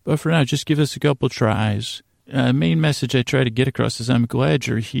 But for now, just give us a couple tries. Main message I try to get across is I'm glad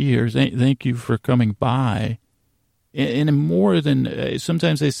you're here. Thank you for coming by. And more than,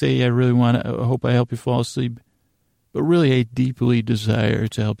 sometimes I say I really I hope I help you fall asleep. But really, I deeply desire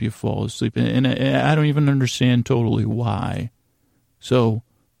to help you fall asleep. And I don't even understand totally why. So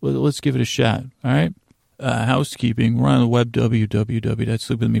let's give it a shot, all right? Housekeeping, we're on the web,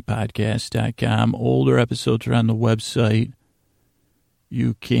 www.sleepwithmepodcast.com. Older episodes are on the website.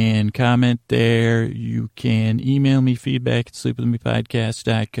 You can comment there. You can email me feedback at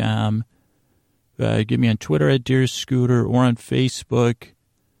sleepwithmepodcast.com. Get me on Twitter at Dearest Scooter or on Facebook.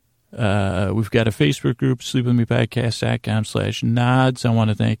 We've got a Facebook group, sleepwithmepodcast.com/nods. I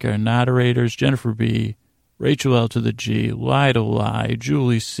want to thank our moderators, Jennifer B., Rachel L. to the G, Lie to Lie,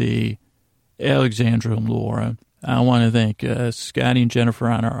 Julie C., Alexandra and Laura. I want to thank Scotty and Jennifer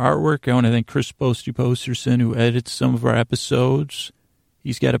on our artwork. I want to thank Chris Posterson, who edits some of our episodes.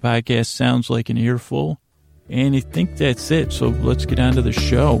 He's got a podcast, Sounds Like an Earful. And I think that's it, so let's get on to the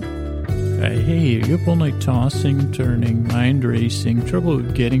show. Hey, you up all night tossing, turning, mind racing, trouble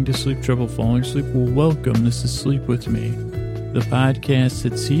getting to sleep, trouble falling asleep? Well, welcome. This is Sleep With Me, the podcast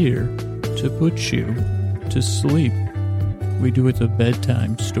that's here to put you to sleep. We do it a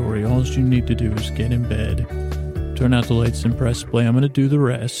bedtime story. All you need to do is get in bed, turn out the lights and press play. I'm going to do the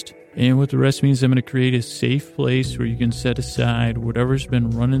rest. And what the rest means, I'm going to create a safe place where you can set aside whatever's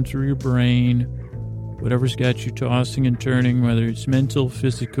been running through your brain, whatever's got you tossing and turning, whether it's mental,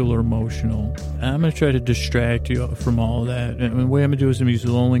 physical, or emotional. I'm going to try to distract you from all of that. And the way I'm going to do is I'm going to use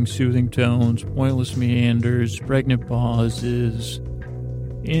lulling, soothing tones, pointless meanders, pregnant pauses,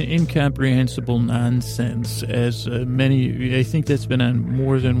 incomprehensible nonsense, as many, I think that's been on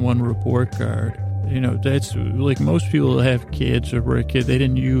more than one report card. That's like most people that have kids or were a kid, they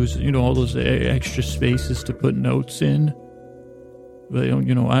didn't use, all those extra spaces to put notes in. But,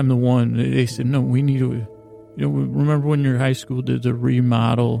 I'm the one. They said, no, we need to, remember when your high school did the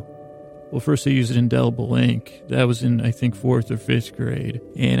remodel? Well, first they used indelible ink. That was in, I think, 4th or 5th grade.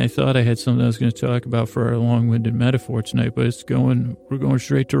 And I thought I had something I was going to talk about for our long-winded metaphor tonight, but we're going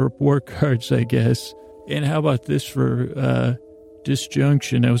straight to report cards, I guess. And how about this for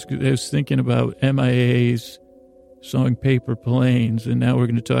disjunction? I was thinking about MIA's song Paper Planes, and now we're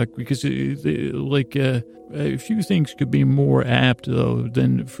going to talk, because a few things could be more apt, though,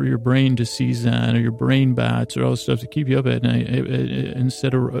 than for your brain to seize on, or your brain bots, or all this stuff to keep you up at night,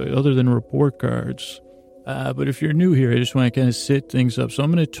 other than report cards. But if you're new here, I just want to kind of set things up. So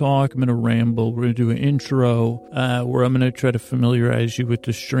I'm going to talk, I'm going to ramble, we're going to do an intro, where I'm going to try to familiarize you with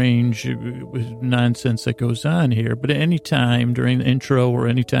the strange nonsense that goes on here. But at any time during the intro or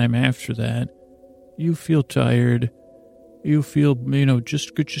any time after that, you feel tired, you feel,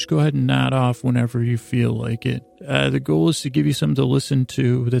 just go ahead and nod off whenever you feel like it. The goal is to give you something to listen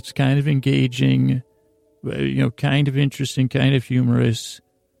to that's kind of engaging, kind of interesting, kind of humorous,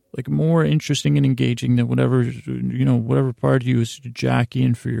 like more interesting and engaging than whatever part of you is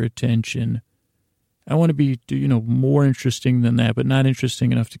jockeying for your attention. I want to be, more interesting than that, but not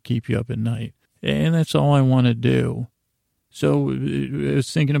interesting enough to keep you up at night. And that's all I want to do. So I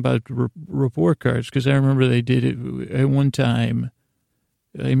was thinking about report cards, because I remember they did it at one time.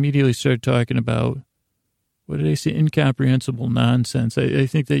 I immediately started talking about, what did I say, incomprehensible nonsense. I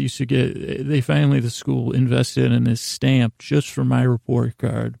think they used to the school invested in this stamp just for my report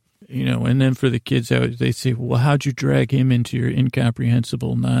card, and then for the kids, they say, well, how'd you drag him into your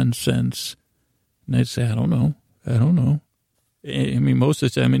incomprehensible nonsense? And I'd say, I don't know. I mean, most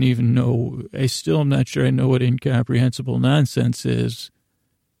of the time I didn't even know. I still am not sure I know what incomprehensible nonsense is.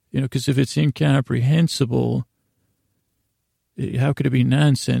 Because if it's incomprehensible, how could it be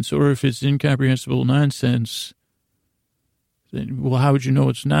nonsense? Or if it's incomprehensible nonsense, then, well, how would you know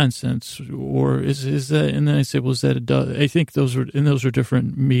it's nonsense? Or is that, and then I say, well, is that I think those were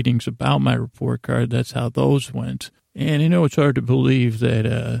different meetings about my report card. That's how those went. And I know it's hard to believe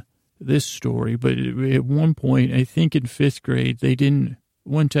that, this story, but at one point, I think in 5th grade,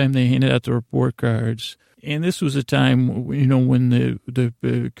 one time they handed out the report cards, and this was a time, when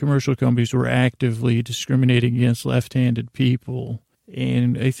the commercial companies were actively discriminating against left-handed people,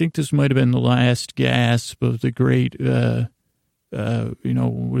 and I think this might have been the last gasp of the great, what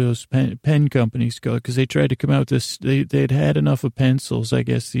those pen companies go, because they tried to come out with this, they'd had enough of pencils, I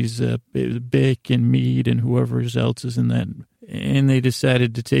guess, these Bic and Mead and whoever else is in that. And they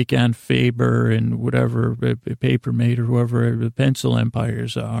decided to take on Faber and whatever, Papermate or whoever the pencil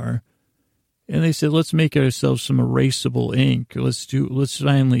empires are. And they said, let's make ourselves some erasable ink. Let's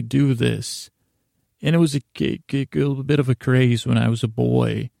finally do this. And it was a bit of a craze when I was a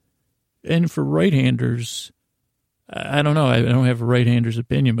boy. And for right-handers, I don't know. I don't have a right-hander's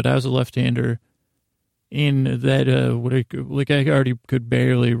opinion, but I was a left-hander. And that, I already could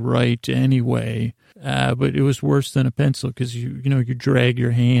barely write anyway. But it was worse than a pencil because you drag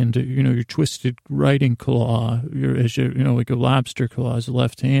your hand, your twisted writing claw, like a lobster claw as a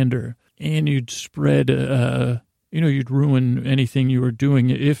left-hander. And you'd spread, you'd ruin anything you were doing.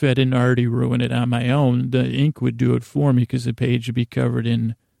 If I didn't already ruin it on my own, the ink would do it for me because the page would be covered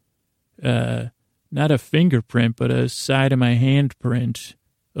in, not a fingerprint, but a side of my handprint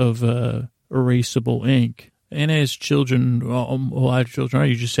of erasable ink. And as children, a lot of children are,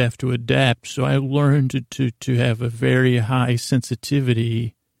 you just have to adapt. So I learned to have a very high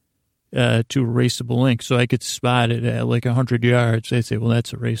sensitivity to erasable ink. So I could spot it at like 100 yards. I'd say, well,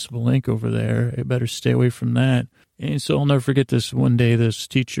 that's erasable ink over there. I better stay away from that. And so I'll never forget this. One day, this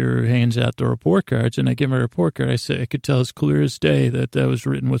teacher hands out the report cards, and I give my report card. I said, I could tell as clear as day that was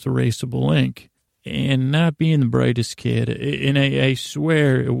written with erasable ink. And not being the brightest kid, and I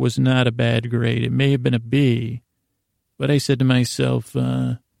swear it was not a bad grade. It may have been a B, but I said to myself,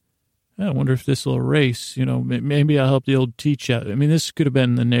 I wonder if this will erase, maybe I'll help the old teacher out. I mean, this could have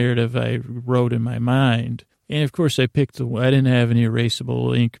been the narrative I wrote in my mind. And, of course, I didn't have any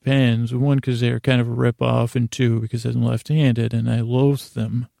erasable ink pens. One, because they were kind of a ripoff, and two, because I'm left-handed, and I loathed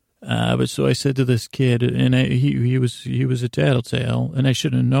them. But so I said to this kid, and he was a tattletale, and I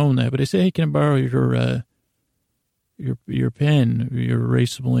should have known that. But I said, hey, can I borrow your pen, your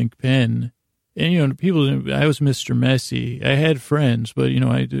erasable ink pen? And, I was Mr. Messy. I had friends, but,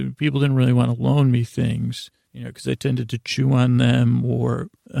 people didn't really want to loan me things, because I tended to chew on them or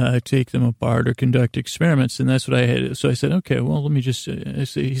take them apart or conduct experiments. And that's what I had. So I said, okay, well, let me just,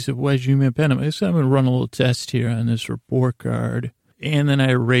 he said, why'd you give me a pen? I said, I'm going to run a little test here on this report card. And then I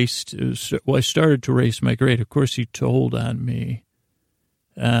started to erase my grade. Of course, he told on me.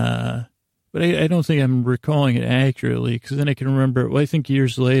 But I don't think I'm recalling it accurately, because then I can remember, I think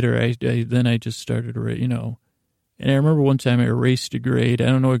years later, I just started to, And I remember one time I erased a grade. I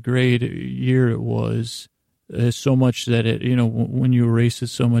don't know what grade year it was, so much that it, when you erase it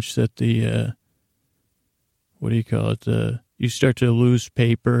so much that the, you start to lose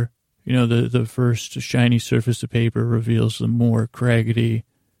paper. The first shiny surface of paper reveals the more craggy,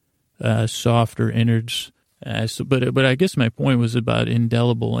 softer innards. But I guess my point was about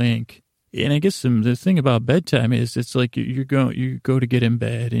indelible ink. And I guess the thing about bedtime is it's like you go to get in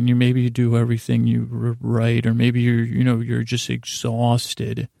bed and maybe you do everything you write, or maybe you're just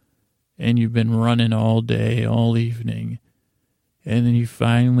exhausted and you've been running all day, all evening. And then you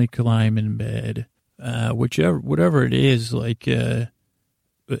finally climb in bed, whatever it is, like,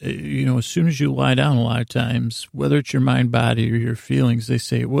 as soon as you lie down, a lot of times, whether it's your mind, body, or your feelings, they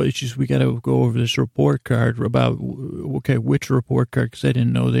say, well, it's just, we got to go over this report card about, okay, which report card? Because I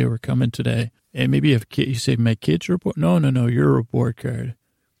didn't know they were coming today. And maybe you say, my kid's report? No, your report card.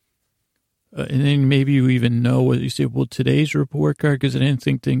 And then maybe you even know what you say, well, today's report card, because I didn't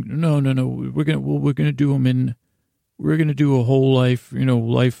think, no, we're going to do them we're going to do a whole life,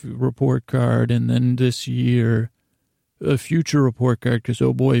 life report card. And then this year, a future report card, because,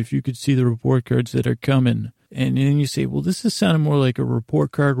 oh boy, if you could see the report cards that are coming. And then you say, well, this is sounding more like a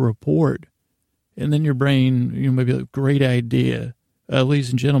report card report. And then your brain, maybe like, great idea.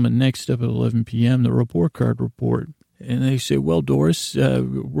 Ladies and gentlemen, next up at 11 p.m., the report card report. And they say, well, Doris,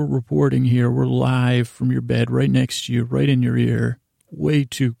 we're reporting here. We're live from your bed right next to you, right in your ear. Way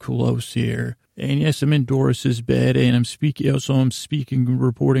too close here. And yes, I'm in Doris's bed, and I'm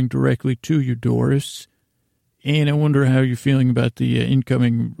reporting directly to you, Doris. And I wonder how you're feeling about the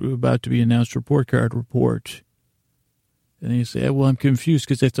incoming, about to be announced report card report. And you say, well, I'm confused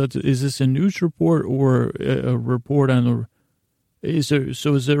because I thought, is this a news report or a report on the,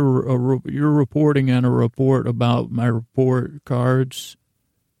 you're reporting on a report about my report cards?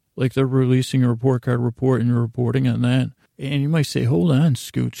 Like they're releasing a report card report and you're reporting on that? And you might say, hold on,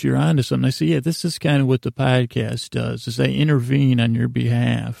 Scooch, you're on to something. I say, yeah, this is kind of what the podcast does, is I intervene on your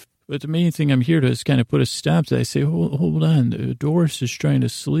behalf. But the main thing I'm here to is kind of put a stop to. I say, hold on, Doris is trying to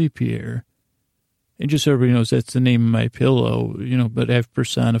sleep here. And just so everybody knows, that's the name of my pillow, but I've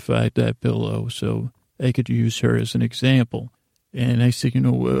personified that pillow, so I could use her as an example. And I say,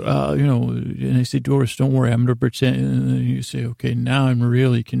 and I say, Doris, don't worry, I'm going to pretend. And you say, okay, now I'm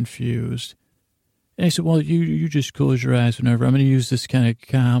really confused. And I said, well, you just close your eyes whenever. I'm going to use this kind of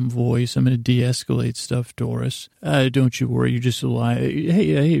calm voice. I'm going to de-escalate stuff, Doris. Don't you worry. You just lie.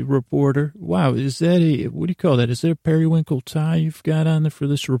 Hey, reporter. Wow, is that what do you call that? Is that a periwinkle tie you've got on there for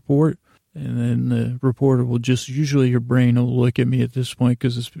this report? And then the reporter will usually your brain will look at me at this point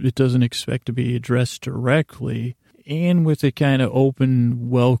because it doesn't expect to be addressed directly. And with a kind of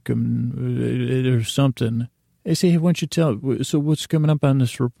open welcome or something. I say, hey, why don't you tell? So what's coming up on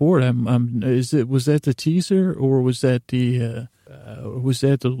this report? Was that the teaser or was that the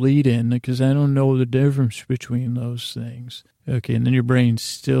lead-in? Because I don't know the difference between those things. Okay, and then your brain's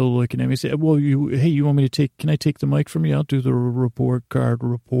still looking at me. Say, well, you want me to can I take the mic from you? I'll do the report card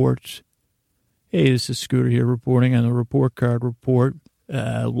report. Hey, this is Scooter here reporting on the report card report.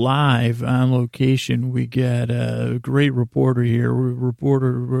 Live on location, we got a great reporter here.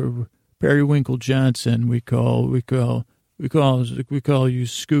 Reporter Periwinkle Johnson. We call you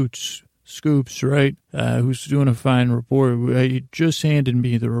Scoops, right? Who's doing a fine report. He just handed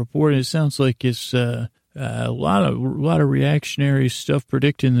me the report. And it sounds like it's a lot of reactionary stuff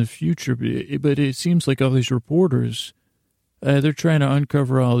predicting the future. But it seems like all these reporters, they're trying to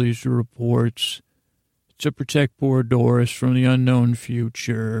uncover all these reports to protect poor Doris from the unknown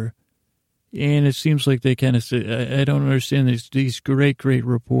future. And it seems like they kind of say, I don't understand these great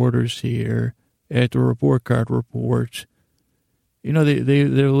reporters here at the report card report. You know,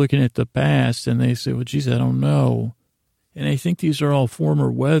 they're looking at the past and they say, well, geez, I don't know. And I think these are all former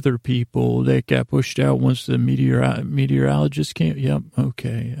weather people that got pushed out once the meteorologist came. Yep,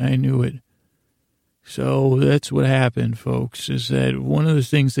 okay, I knew it. So that's what happened, folks, is that one of the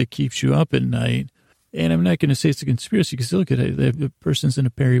things that keeps you up at night, and I'm not going to say it's a conspiracy because look at it, the person's in a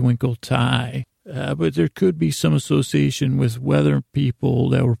periwinkle tie. But there could be some association with weather people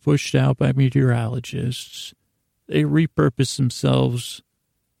that were pushed out by meteorologists. They repurpose themselves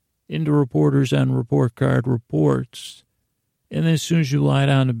into reporters on report card reports. And then as soon as you lie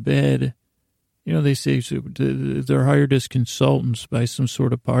down to bed, you know, they say they're hired as consultants by some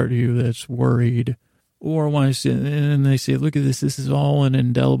sort of party that's worried. Or when I say, and they say, look at this is all an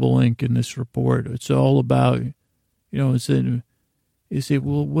indelible ink in this report. It's all about, you know, you say,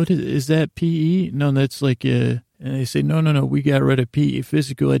 well, what is that PE? No, that's like and they say, no, we got rid of PE,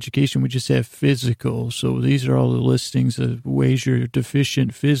 physical education. We just have physical. So these are all the listings of ways you're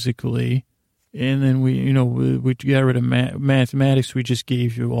deficient physically. And then we got rid of mathematics. We just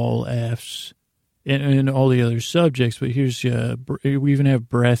gave you all Fs. And all the other subjects, but here's, we even have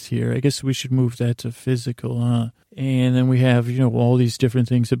breath here. I guess we should move that to physical, huh? And then we have, all these different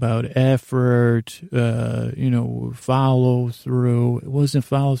things about effort, follow through. It wasn't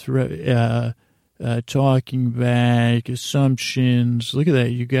follow through, talking back, assumptions. Look at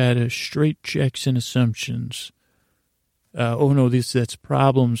that. You got straight checks and assumptions. That's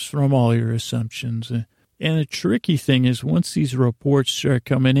problems from all your assumptions. And the tricky thing is once these reports start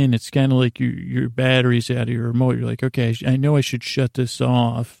coming in, it's kind of like your battery's out of your remote. You're like, okay, I know I should shut this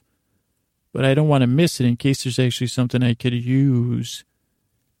off, but I don't want to miss it in case there's actually something I could use,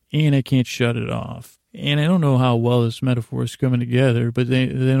 and I can't shut it off. And I don't know how well this metaphor is coming together, but they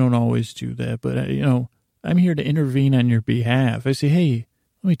don't always do that. But, I'm here to intervene on your behalf. I say, hey,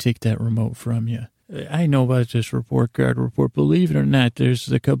 let me take that remote from you. I know about this report card report. Believe it or not,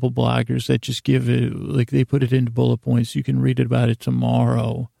 there's a couple bloggers that just give it, like they put it into bullet points. You can read about it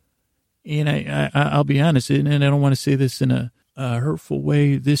tomorrow. And I'll be honest, and I don't want to say this in a hurtful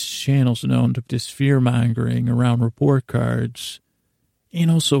way. This channel's known to this fear-mongering around report cards. And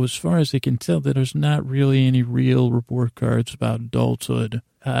also, as far as I can tell, that there's not really any real report cards about adulthood.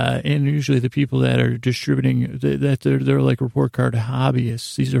 And usually the people that are distributing, that they're like report card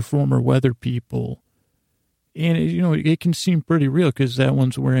hobbyists. These are former weather people. And, it can seem pretty real because that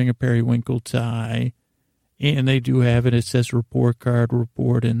one's wearing a periwinkle tie. And they do have it. It says report card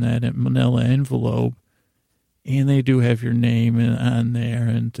report in that manila envelope. And they do have your name on there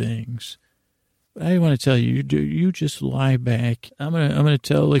and things. I want to tell you, you just lie back. I'm gonna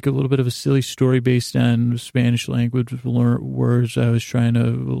tell like a little bit of a silly story based on Spanish language words I was trying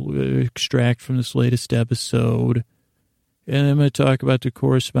to extract from this latest episode. And I'm going to talk about the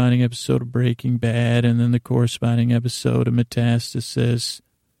corresponding episode of Breaking Bad and then the corresponding episode of Metastasis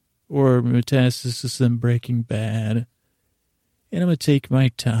and Breaking Bad. And I'm going to take my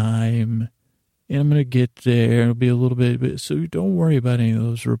time and I'm going to get there. It'll be a little bit, so don't worry about any of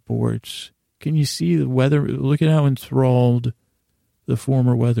those reports. Can you see the weather? Look at how enthralled the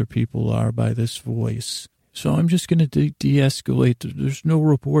former weather people are by this voice. So I'm just going to de-escalate. There's no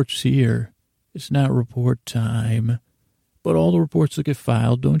reports here. It's not report time. But all the reports will get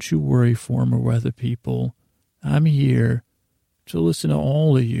filed. Don't you worry, former weather people. I'm here to listen to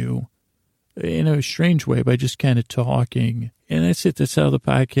all of you. in a strange way by just kind of talking. And that's it. That's how the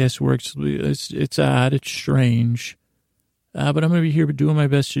podcast works. It's odd. It's strange. But I'm going to be here doing my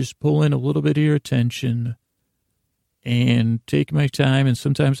best to just pull in a little bit of your attention and take my time. And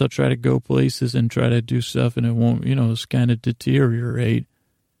sometimes I'll try to go places and try to do stuff and it won't, it's kind of deteriorate.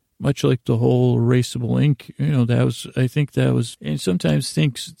 Much like the whole erasable ink, and sometimes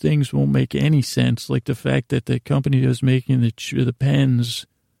things won't make any sense. Like the fact that the company that was making the pens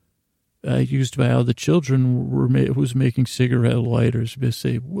used by all the children was making cigarette lighters. You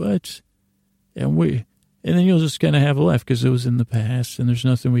say, what? And then you'll just kind of have a laugh because it was in the past and there's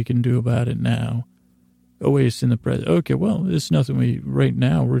nothing we can do about it now. Oh, wait, it's in the present. Okay, well, there's nothing right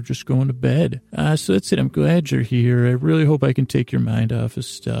now. We're just going to bed. So that's it. I'm glad you're here. I really hope I can take your mind off of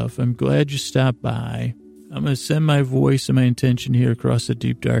stuff. I'm glad you stopped by. I'm going to send my voice and my intention here across the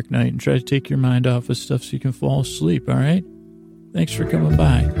deep, dark night and try to take your mind off of stuff so you can fall asleep, all right? Thanks for coming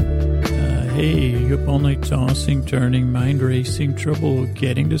by. Hey, you up all night tossing, turning, mind racing, trouble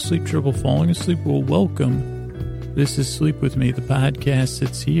getting to sleep, trouble falling asleep? Well, welcome. This is Sleep With Me, the podcast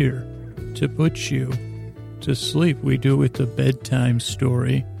that's here to put you to sleep. We do it with a bedtime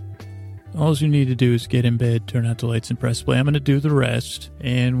story. All you need to do is get in bed, turn out the lights, and press play. I'm going to do the rest.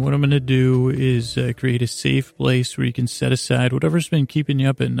 And what I'm going to do is create a safe place where you can set aside whatever's been keeping you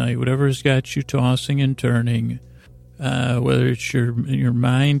up at night, whatever's got you tossing and turning, whether it's your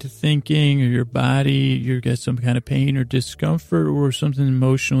mind thinking or your body, you got some kind of pain or discomfort or something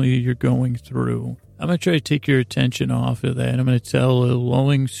emotionally you're going through. I'm going to try to take your attention off of that. I'm going to tell a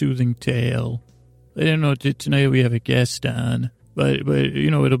lulling, soothing tale. I don't know, tonight we have a guest on, but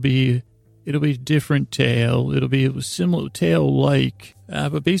it'll be a different tale. It'll be a similar tale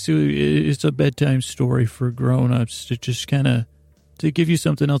but basically it's a bedtime story for grown-ups to just kind of, to give you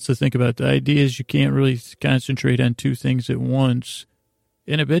something else to think about. The idea is you can't really concentrate on two things at once.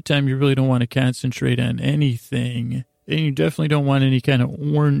 And at bedtime, you really don't want to concentrate on anything. And you definitely don't want any kind of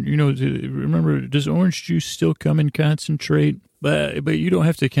orange, remember, does orange juice still come in concentrate? But you don't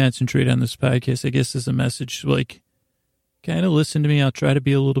have to concentrate on this podcast. I guess as a message, like, kind of listen to me. I'll try to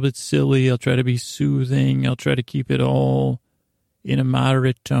be a little bit silly. I'll try to be soothing. I'll try to keep it all in a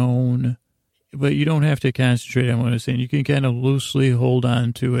moderate tone. But you don't have to concentrate on what I'm saying. You can kind of loosely hold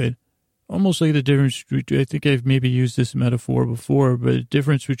on to it. Almost like the difference, I think I've maybe used this metaphor before, but the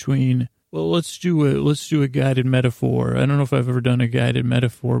difference between, well, let's do a guided metaphor. I don't know if I've ever done a guided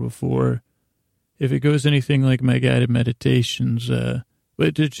metaphor before. If it goes anything like my guided meditations,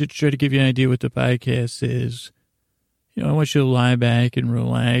 but to try to give you an idea what the podcast is, I want you to lie back and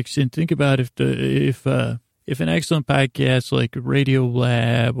relax and think about if an excellent podcast like Radio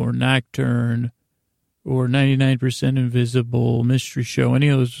Lab or Nocturne or 99% Invisible, Mystery Show, any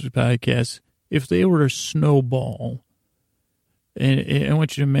of those podcasts, if they were a snowball, and I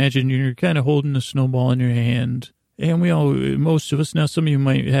want you to imagine you're kind of holding a snowball in your hand. And most of us, now some of you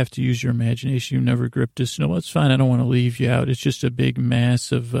might have to use your imagination. You've never gripped a snowball. It's fine. I don't want to leave you out. It's just a big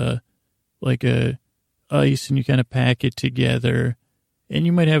mass of like a ice, and you kind of pack it together. And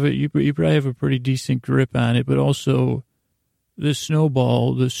you might have you probably have a pretty decent grip on it, but also the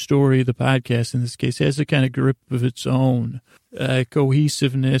snowball, the story, the podcast in this case, has a kind of grip of its own.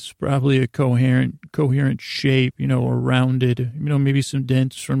 Cohesiveness, probably a coherent shape, or rounded, maybe some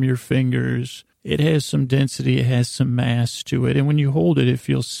dents from your fingers. It has some density, it has some mass to it. And when you hold it, it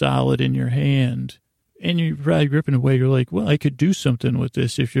feels solid in your hand. And you're probably gripping away. You're like, well, I could do something with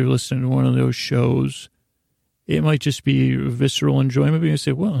this if you're listening to one of those shows. It might just be visceral enjoyment. But you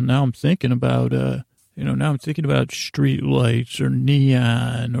say, well, now I'm thinking about, street lights or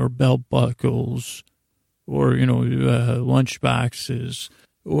neon or belt buckles or, lunch boxes.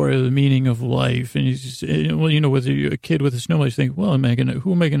 Or the meaning of life. And whether you're a kid with a snowball, you think, well,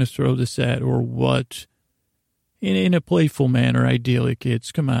 who am I going to throw this at or what? In a playful manner, ideally,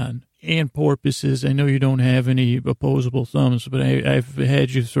 kids, come on. And porpoises, I know you don't have any opposable thumbs, but I've had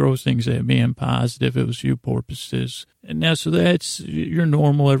you throw things at me. I'm positive it was you, porpoises. And now, so that's your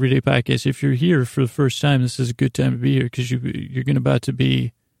normal everyday podcast. If you're here for the first time, this is a good time to be here because you're about to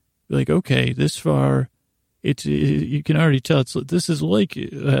be like, okay, this far. You can already tell this is like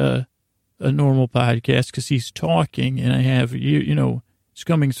a normal podcast because he's talking and I have, it's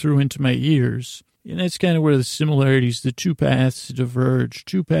coming through into my ears. And that's kind of where the similarities, the two paths diverge.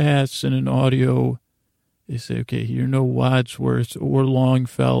 Two paths in an audio, they say, okay, you're no Wadsworth or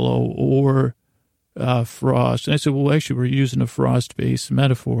Longfellow or Frost. And I said, well, actually, we're using a Frost-based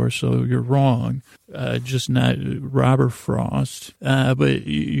metaphor, so you're wrong. Just not Robert Frost. But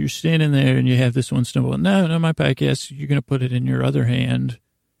you're standing there and you have this one snowball. No, my podcast, you're going to put it in your other hand.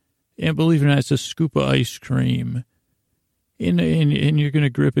 And believe it or not, it's a scoop of ice cream. and you're going to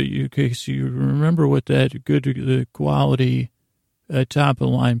grip it. Okay, so you remember what that good quality top of the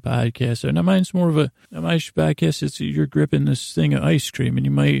line podcast are. Now mine's more of a my podcast. It's you're gripping this thing of ice cream, and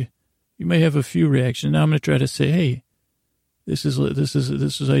you may have a few reactions. Now I'm going to try to say, hey, this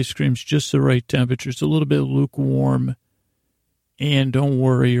is ice cream's just the right temperature. It's a little bit lukewarm, and don't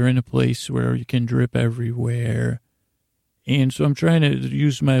worry, you're in a place where you can drip everywhere. And so I'm trying to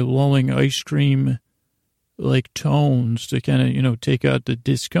use my lulling ice cream like tones to kind of, take out the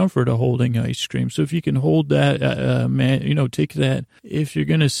discomfort of holding ice cream. So if you can hold that, take that, if you're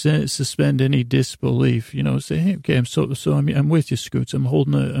going to suspend any disbelief, say, hey, okay, I'm with you, Scoots. I'm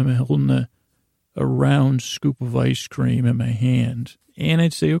holding a round scoop of ice cream in my hand. And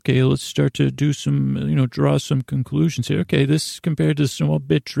I'd say, okay, let's start to do some, draw some conclusions here. Okay, this compared to some a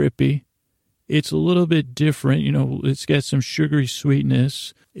bit drippy. It's a little bit different. It's got some sugary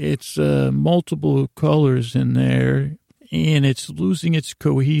sweetness. It's multiple colors in there, and it's losing its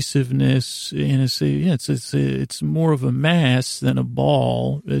cohesiveness. And it's more of a mass than a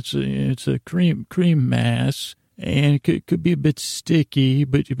ball. It's a cream mass, and it could be a bit sticky,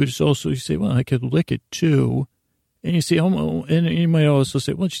 but it's also, you say, well, I could lick it too. And you say, and you might also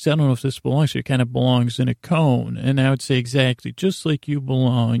say, well, I don't know if this belongs here. It kind of belongs in a cone. And I would say exactly, just like you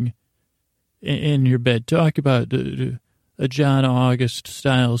belong in your bed. Talk about a John August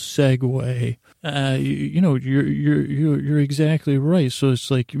style segue. You're exactly right. So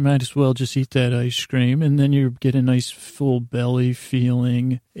it's like you might as well just eat that ice cream, and then you get a nice full belly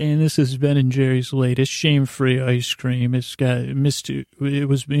feeling. And this is Ben & Jerry's latest shame-free ice cream. It's got it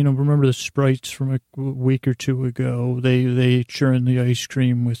was remember the Sprites from a week or two ago? They churn the ice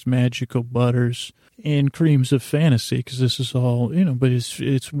cream with magical butters and creams of fantasy, because this is all, but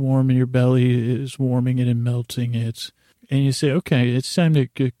it's warm in your belly, is warming it and melting it. And you say, okay, it's time to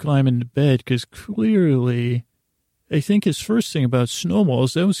climb into bed, because clearly, I think his first thing about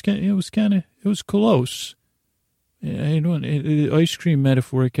snowballs, it was close. The ice cream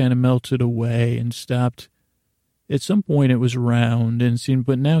metaphor kind of melted away and stopped. At some point it was round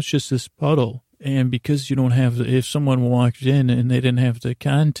but now it's just this puddle. And because you don't have if someone walked in and they didn't have the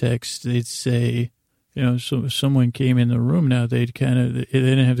context, they'd say, so if someone came in the room now, they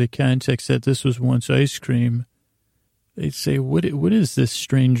didn't have the context that this was once ice cream. They'd say, what is this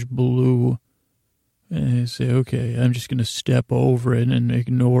strange blue? And they say, okay, I'm just going to step over it and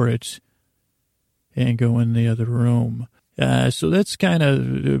ignore it and go in the other room. So that's kind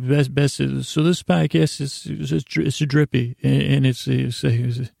of best. So this podcast is drippy, and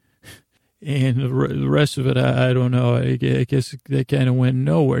and the rest of it, I don't know. I guess that kind of went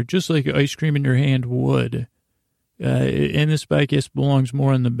nowhere, just like ice cream in your hand would. And this podcast belongs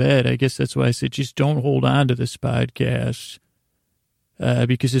more in the bed. I guess that's why I said just don't hold on to this podcast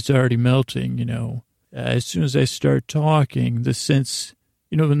because it's already melting, As soon as I start talking, the sense,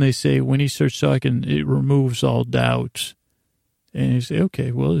 when they say when he starts talking, it removes all doubt. And you say,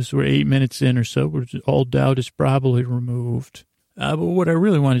 okay, well, we're 8 minutes in or so. All doubt is probably removed. But what I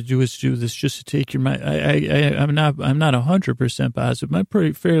really want to do is do this just to take your mind. I'm not 100% positive.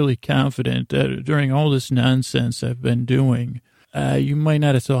 I'm fairly confident that during all this nonsense I've been doing, you might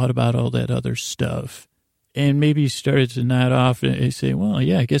not have thought about all that other stuff. And maybe you started to nod off and say, well,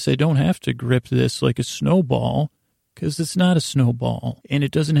 yeah, I guess I don't have to grip this like a snowball, because it's not a snowball. And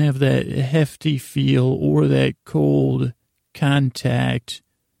it doesn't have that hefty feel or that cold contact,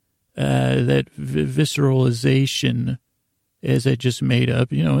 that visceralization as I just made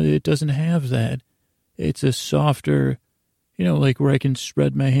up. It doesn't have that. It's a softer, like where I can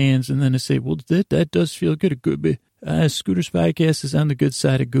spread my hands and then I say, well, that does feel good. Scooter's podcast is on the good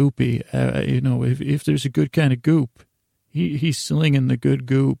side of goopy. If there's a good kind of goop, he's slinging the good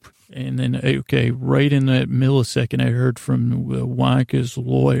goop. And then, okay, right in that millisecond, I heard from Wonka's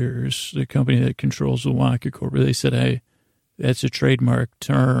lawyers, the company that controls the Wonka Corp. They said, that's a trademark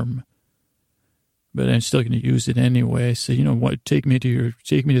term, but I'm still going to use it anyway. I said, what? Take me to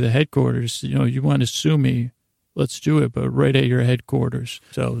the headquarters. You want to sue me? Let's do it, but right at your headquarters.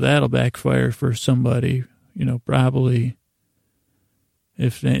 So that'll backfire for somebody. Probably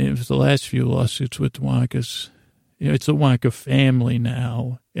if the last few lawsuits with the Wonkas, it's a Wonka family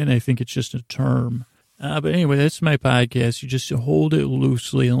now, and I think it's just a term. But anyway, that's my podcast. You just hold it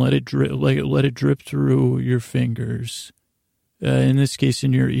loosely and let it drip through your fingers. In this case,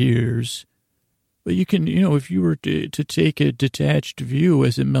 in your ears. But you can, if you were to take a detached view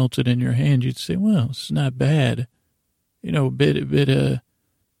as it melted in your hand, you'd say, well, it's not bad.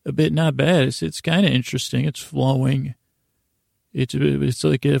 A bit not bad. It's kind of interesting. It's flowing. It's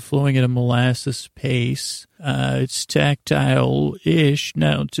like flowing at a molasses pace. It's tactile-ish.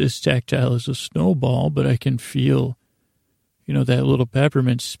 Not as tactile as a snowball, but I can feel that little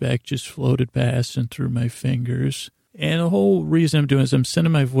peppermint speck just floated past and through my fingers. And the whole reason I'm doing is I'm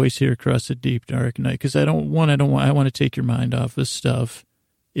sending my voice here across the deep, dark night because I want to take your mind off of stuff.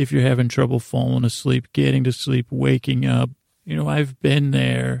 If you're having trouble falling asleep, getting to sleep, waking up, I've been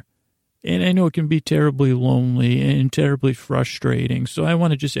there. And I know it can be terribly lonely and terribly frustrating. So I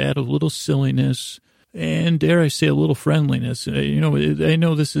want to just add a little silliness and, dare I say, a little friendliness. I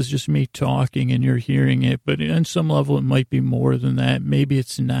know this is just me talking and you're hearing it, but on some level it might be more than that. Maybe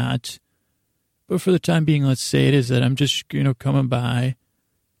it's not. But for the time being, let's say it is that I'm just, coming by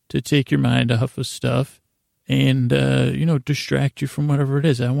to take your mind off of stuff and, distract you from whatever it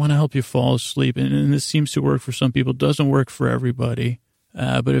is. I want to help you fall asleep. And this seems to work for some people. It doesn't work for everybody.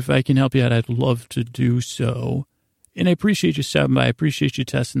 But if I can help you out, I'd love to do so. And I appreciate you stopping by. I appreciate you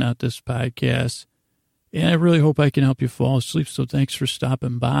testing out this podcast. And I really hope I can help you fall asleep. So thanks for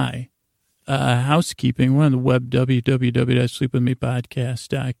stopping by. Housekeeping, we're on the web,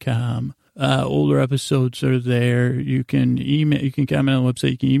 www.sleepwithmepodcast.com. Older episodes are there. You can comment on the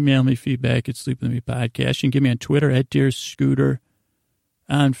website. You can email me feedback at Sleep With Me Podcast. You can get me on Twitter at Dear Scooter.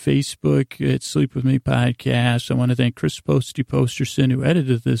 On Facebook at Sleep With Me Podcast. I want to thank Chris Posterson, who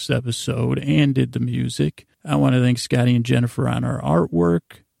edited this episode and did the music. I want to thank Scotty and Jennifer on our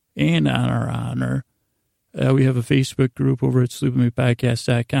artwork and on our honor. We have a Facebook group over at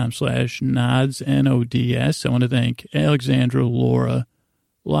sleepwithmepodcast.com/nods, N-O-D-S. I want to thank Alexandra, Laura,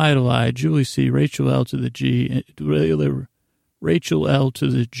 Lida, Julie C., Rachel L. to the G, Rachel L. to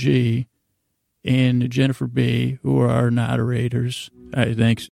the G, and Jennifer B., who are our moderators. All right,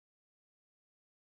 thanks.